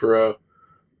public for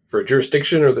a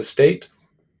jurisdiction or the state,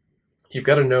 you've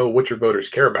got to know what your voters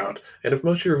care about. And if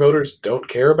most of your voters don't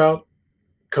care about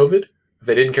COVID, if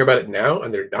they didn't care about it now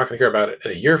and they're not going to care about it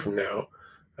in a year from now,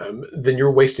 then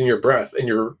you're wasting your breath and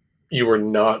you are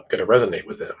not going to resonate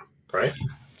with them, right?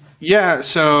 Yeah.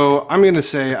 So I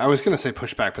was going to say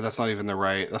pushback, but that's not even the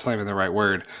right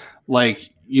word. Like,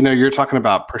 you're talking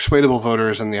about persuadable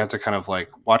voters and you have to kind of like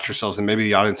watch yourselves, and maybe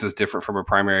the audience is different from a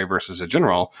primary versus a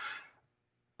general.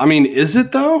 I mean, is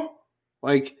it though?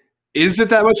 Like, is it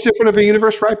that much different of a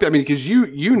universe, right? I mean, because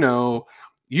you know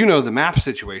the map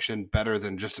situation better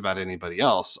than just about anybody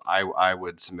else. I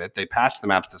would submit they patched the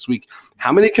maps this week.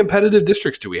 How many competitive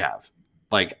districts do we have,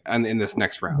 like, in this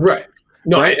next round? Right.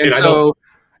 No, right.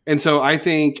 And so I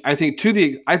think to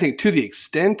the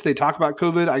extent they talk about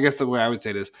COVID, I guess the way I would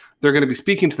say it is they're going to be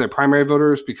speaking to their primary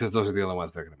voters because those are the only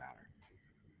ones that are going to matter.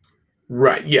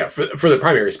 Right. Yeah. For the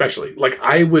primary, especially. Like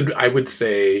I would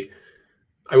say,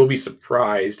 I will be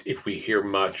surprised if we hear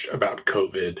much about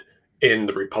COVID in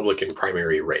the Republican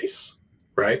primary race,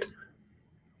 right?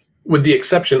 With the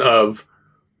exception of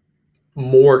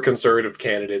more conservative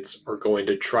candidates are going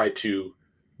to try to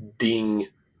ding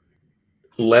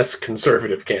less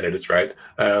conservative candidates, right?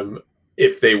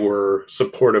 If they were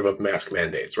supportive of mask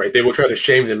mandates, right? They will try to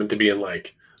shame them into being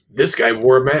like, this guy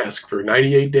wore a mask for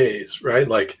 98 days, right?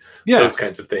 Like those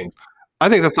kinds of things. I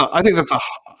think that's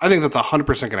 100%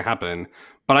 going to happen,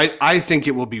 but I think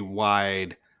it will be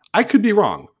wide. I could be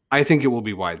wrong. I think it will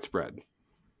be widespread.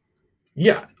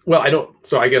 Yeah. Well,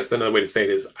 so I guess another way to say it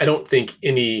is I don't think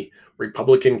any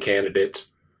Republican candidate,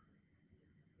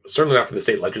 certainly not for the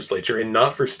state legislature and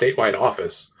not for statewide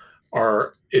office,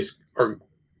 are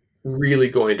really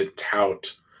going to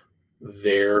tout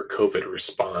their COVID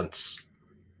response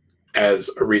as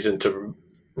a reason to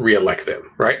reelect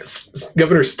them, right?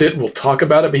 Governor Stitt will talk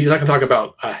about it, but he's not going to talk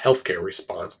about a healthcare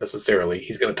response necessarily.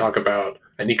 He's going to talk about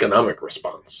an economic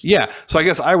response. Yeah. So I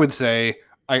guess I would say,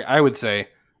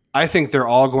 I think they're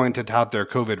all going to tout their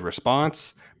COVID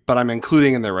response, but I'm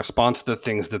including in their response the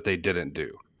things that they didn't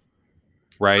do.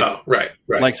 Right. Oh, right.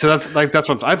 Like, so that's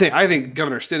what I think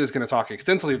Governor Stitt is going to talk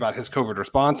extensively about his COVID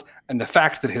response and the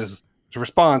fact that his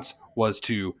response was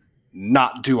to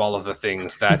not do all of the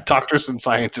things that doctors and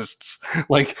scientists,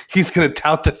 like, he's going to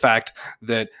tout the fact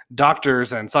that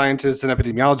doctors and scientists and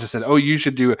epidemiologists said, oh, you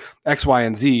should do X, Y,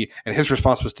 and Z. And his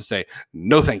response was to say,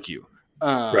 no, thank you.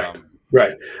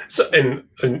 Right. So, and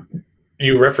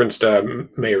you referenced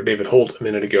Mayor David Holt a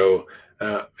minute ago.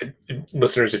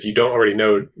 Listeners, if you don't already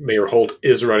know, Mayor Holt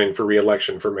is running for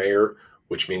re-election for mayor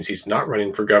which means he's not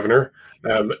running for governor,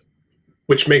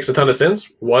 which makes a ton of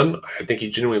sense. One, I think he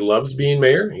genuinely loves being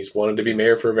mayor. He's wanted to be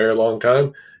mayor for a very long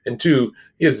time. And two,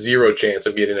 he has zero chance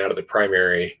of getting out of the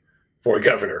primary for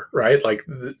governor, right? Like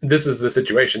this is the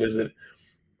situation, is that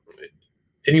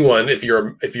anyone, if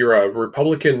you're a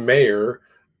Republican mayor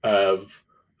of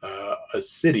a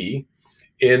city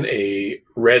in a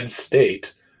red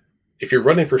state, if you're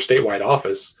running for statewide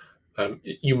office,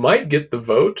 you might get the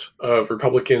vote of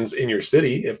Republicans in your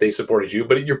city if they supported you,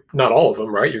 but you're not all of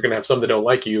them, right? You're going to have some that don't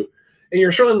like you, and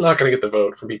you're surely not going to get the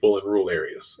vote from people in rural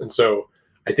areas. And so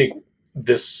I think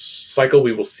this cycle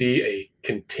we will see a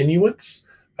continuance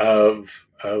of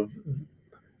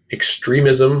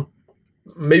extremism,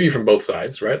 maybe from both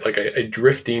sides, right? Like a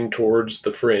drifting towards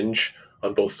the fringe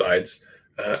on both sides,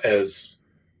 as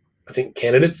I think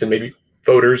candidates and maybe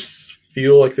voters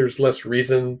feel like there's less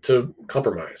reason to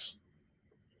compromise.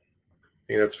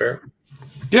 I think that's fair.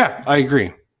 Yeah, I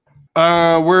agree.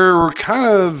 We're kind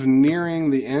of nearing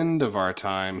the end of our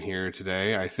time here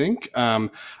today, I think. One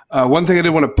thing I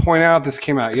did want to point out, this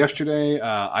came out yesterday.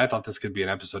 I thought this could be an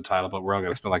episode title, but we're only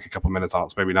going to spend like a couple minutes on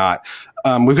it, so maybe not.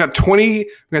 We've got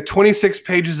 26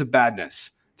 pages of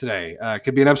badness today. It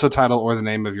could be an episode title or the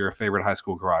name of your favorite high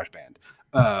school garage band.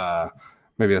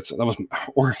 Maybe that was,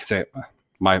 or I could say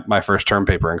my first term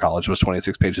paper in college was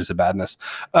 26 pages of badness.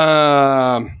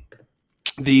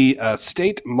 The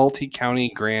state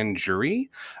multi-county grand jury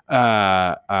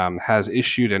has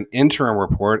issued an interim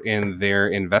report in their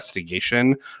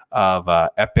investigation of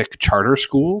Epic charter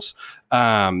schools.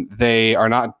 They are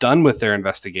not done with their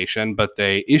investigation, but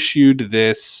they issued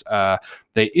this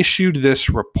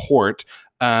report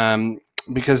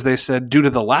because they said, due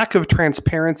to the lack of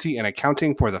transparency in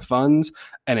accounting for the funds,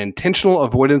 an intentional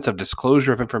avoidance of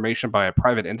disclosure of information by a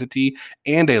private entity,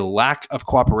 and a lack of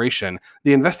cooperation,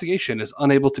 the investigation is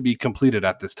unable to be completed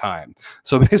at this time.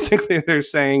 So basically they're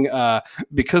saying,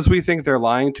 because we think they're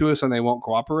lying to us and they won't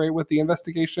cooperate with the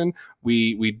investigation,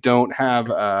 we don't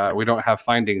have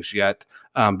findings yet.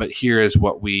 But here is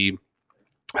what we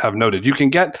have noted. You can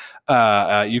get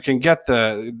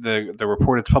the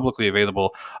report. It's publicly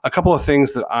available. A couple of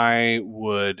things that I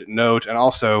would note, and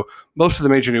also most of the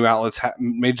major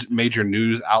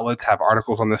news outlets have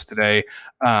articles on this today.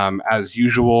 As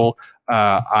usual,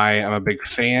 I am a big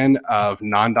fan of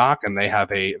NonDoc, and they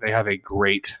have a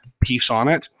great piece on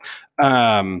it.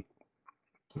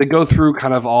 They go through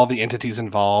kind of all the entities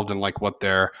involved and like what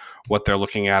they're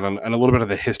looking at, and a little bit of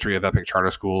the history of Epic charter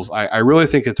schools. I really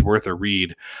think it's worth a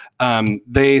read.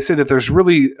 They say that there's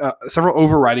really several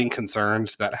overriding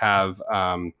concerns that have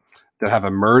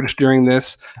emerged during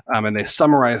this, and they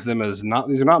summarize them as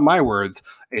these are not my words: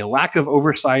 a lack of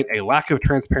oversight, a lack of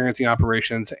transparency in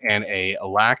operations, and a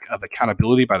lack of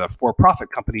accountability by the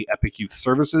for-profit company Epic Youth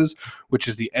Services, which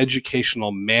is the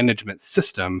educational management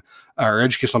system or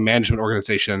educational management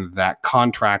organization that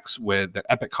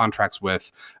Epic contracts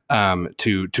with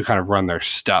to kind of run their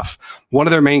stuff. One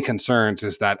of their main concerns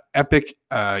is that Epic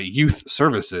Youth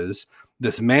Services,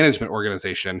 this management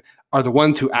organization, are the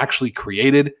ones who actually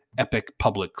created Epic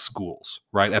public schools,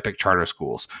 right? Epic charter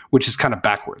schools, which is kind of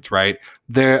backwards, right?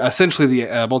 They're essentially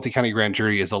the multi-county grand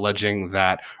jury is alleging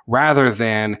that rather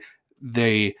than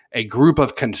a group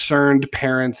of concerned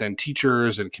parents and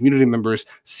teachers and community members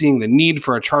seeing the need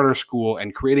for a charter school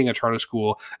and creating a charter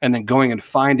school and then going and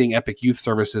finding Epic Youth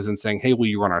Services and saying, hey, will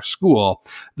you run our school?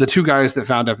 The two guys that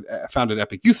founded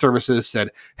Epic Youth Services said,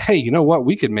 hey, you know what?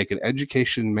 We could make an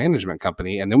education management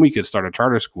company, and then we could start a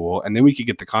charter school, and then we could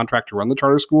get the contract to run the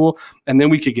charter school, and then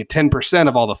we could get 10%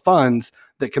 of all the funds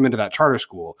that come into that charter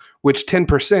school, which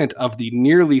 10% of the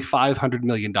nearly $500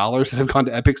 million that have gone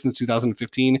to Epic since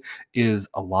 2015 is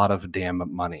a lot of damn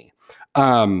money.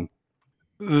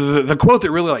 The quote that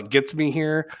really gets me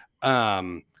here,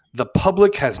 the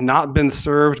public has not been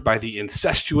served by the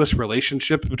incestuous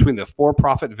relationship between the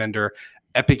for-profit vendor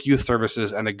Epic Youth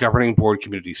Services and the governing board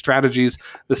Community Strategies.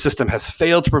 The system has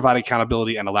failed to provide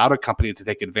accountability and allowed a company to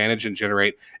take advantage and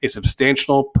generate a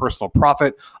substantial personal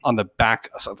profit on the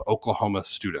backs of Oklahoma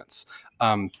students.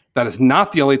 That is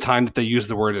not the only time that they use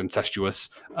the word incestuous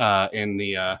in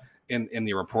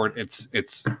the report.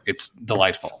 It's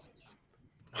delightful.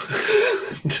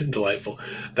 Delightful.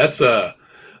 That's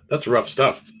rough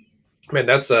stuff, man.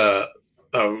 That's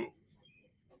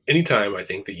anytime I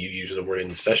think that you use the word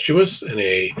incestuous in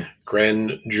a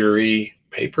grand jury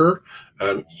paper,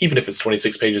 even if it's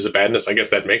 26 pages of badness, I guess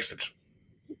that makes it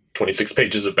 26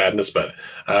 pages of badness, but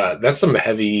that's some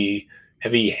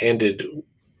heavy-handed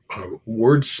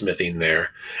wordsmithing there.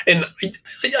 And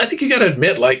I think you got to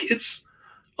admit, it's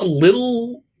a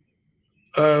little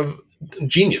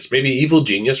genius, maybe evil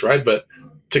genius, right? But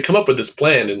to come up with this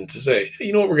plan and to say, hey,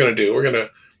 you know what we're going to do? We're going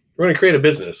to create a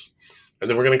business, and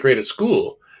then we're going to create a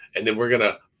school, and then we're going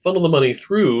to funnel the money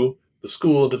through the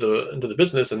school into the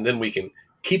business, and then we can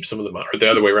keep some of the money, or the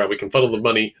other way around. We can funnel the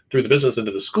money through the business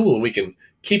into the school, and we can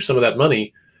keep some of that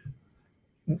money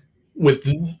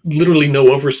with literally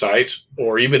no oversight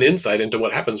or even insight into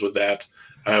what happens with that.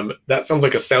 That sounds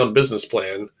like a sound business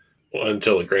plan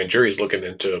until a grand jury is looking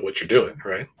into what you're doing,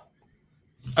 right?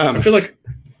 I feel like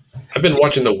I've been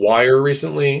watching The Wire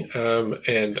recently,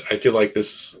 and I feel like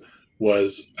this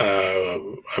was,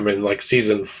 I'm in like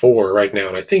season 4 right now,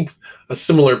 and I think a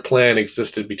similar plan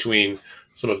existed between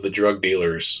some of the drug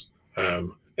dealers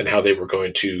and how they were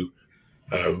going to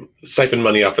siphon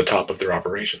money off the top of their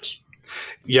operations.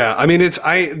 Yeah, I mean,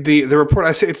 the report,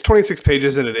 I say it's 26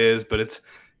 pages, and it is, but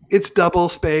it's double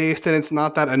spaced, and it's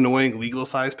not that annoying legal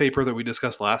size paper that we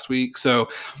discussed last week. So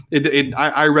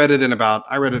I read it in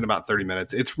about 30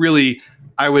 minutes. It's really,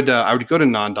 I would go to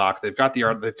NonDoc. They've got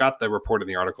the report in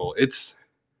the article. It's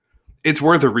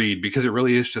worth a read because it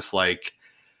really is just like,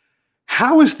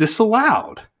 how is this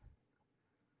allowed?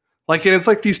 Like, and it's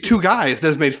like these two guys that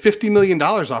have made $50 million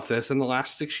off this in the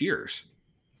last 6 years.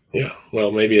 Yeah,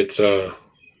 well, maybe it's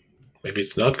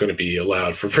not going to be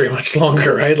allowed for very much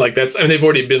longer, right? Like they've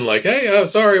already been like, hey,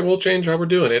 sorry, we'll change how we're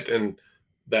doing it, and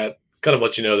that kind of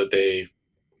lets you know that they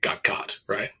got caught,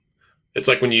 right? It's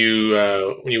like when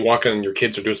you walk in and your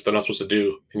kids are doing something they're not supposed to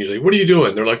do, and you're like, what are you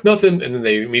doing? They're like, nothing, and then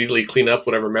they immediately clean up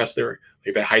whatever mess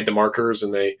they hide the markers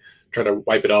and they try to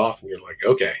wipe it off, and you're like,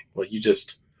 okay, well, you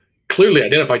just clearly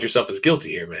identified yourself as guilty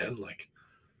here, man. Like,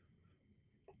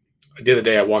 the other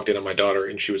day I walked in on my daughter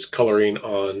and she was coloring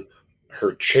on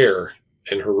her chair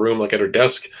in her room, like at her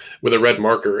desk, with a red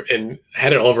marker, and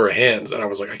had it all over her hands. And I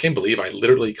was like, I can't believe I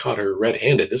literally caught her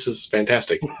red-handed. This is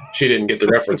fantastic. She didn't get the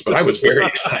reference, but I was very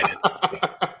excited.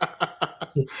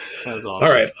 That's awesome.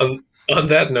 All right. On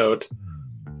that note,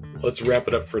 let's wrap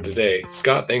it up for today.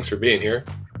 Scott, thanks for being here.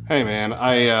 Hey, man.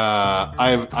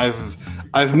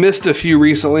 I've missed a few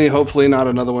recently. Hopefully not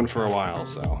another one for a while.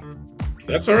 So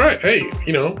that's all right. Hey,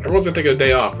 everyone's gonna take a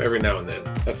day off every now and then.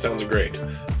 That sounds great.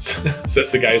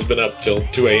 Says the guy who's been up till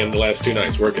 2 a.m. the last 2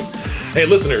 nights working. Hey,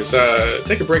 listeners,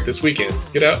 take a break this weekend.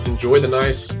 Get out, enjoy the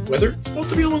nice weather. It's supposed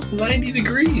to be almost 90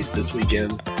 degrees this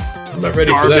weekend. I'm not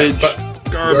ready for that. But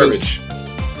garbage.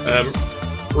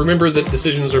 Remember that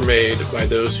decisions are made by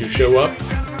those who show up.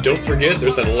 Don't forget,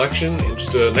 there's an election in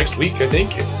just next week, I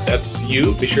think. If that's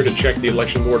you, be sure to check the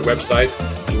election board website,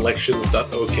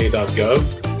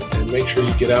 elections.ok.gov, and make sure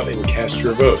you get out and cast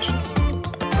your vote.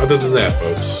 Other than that,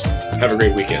 folks, have a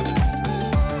great weekend.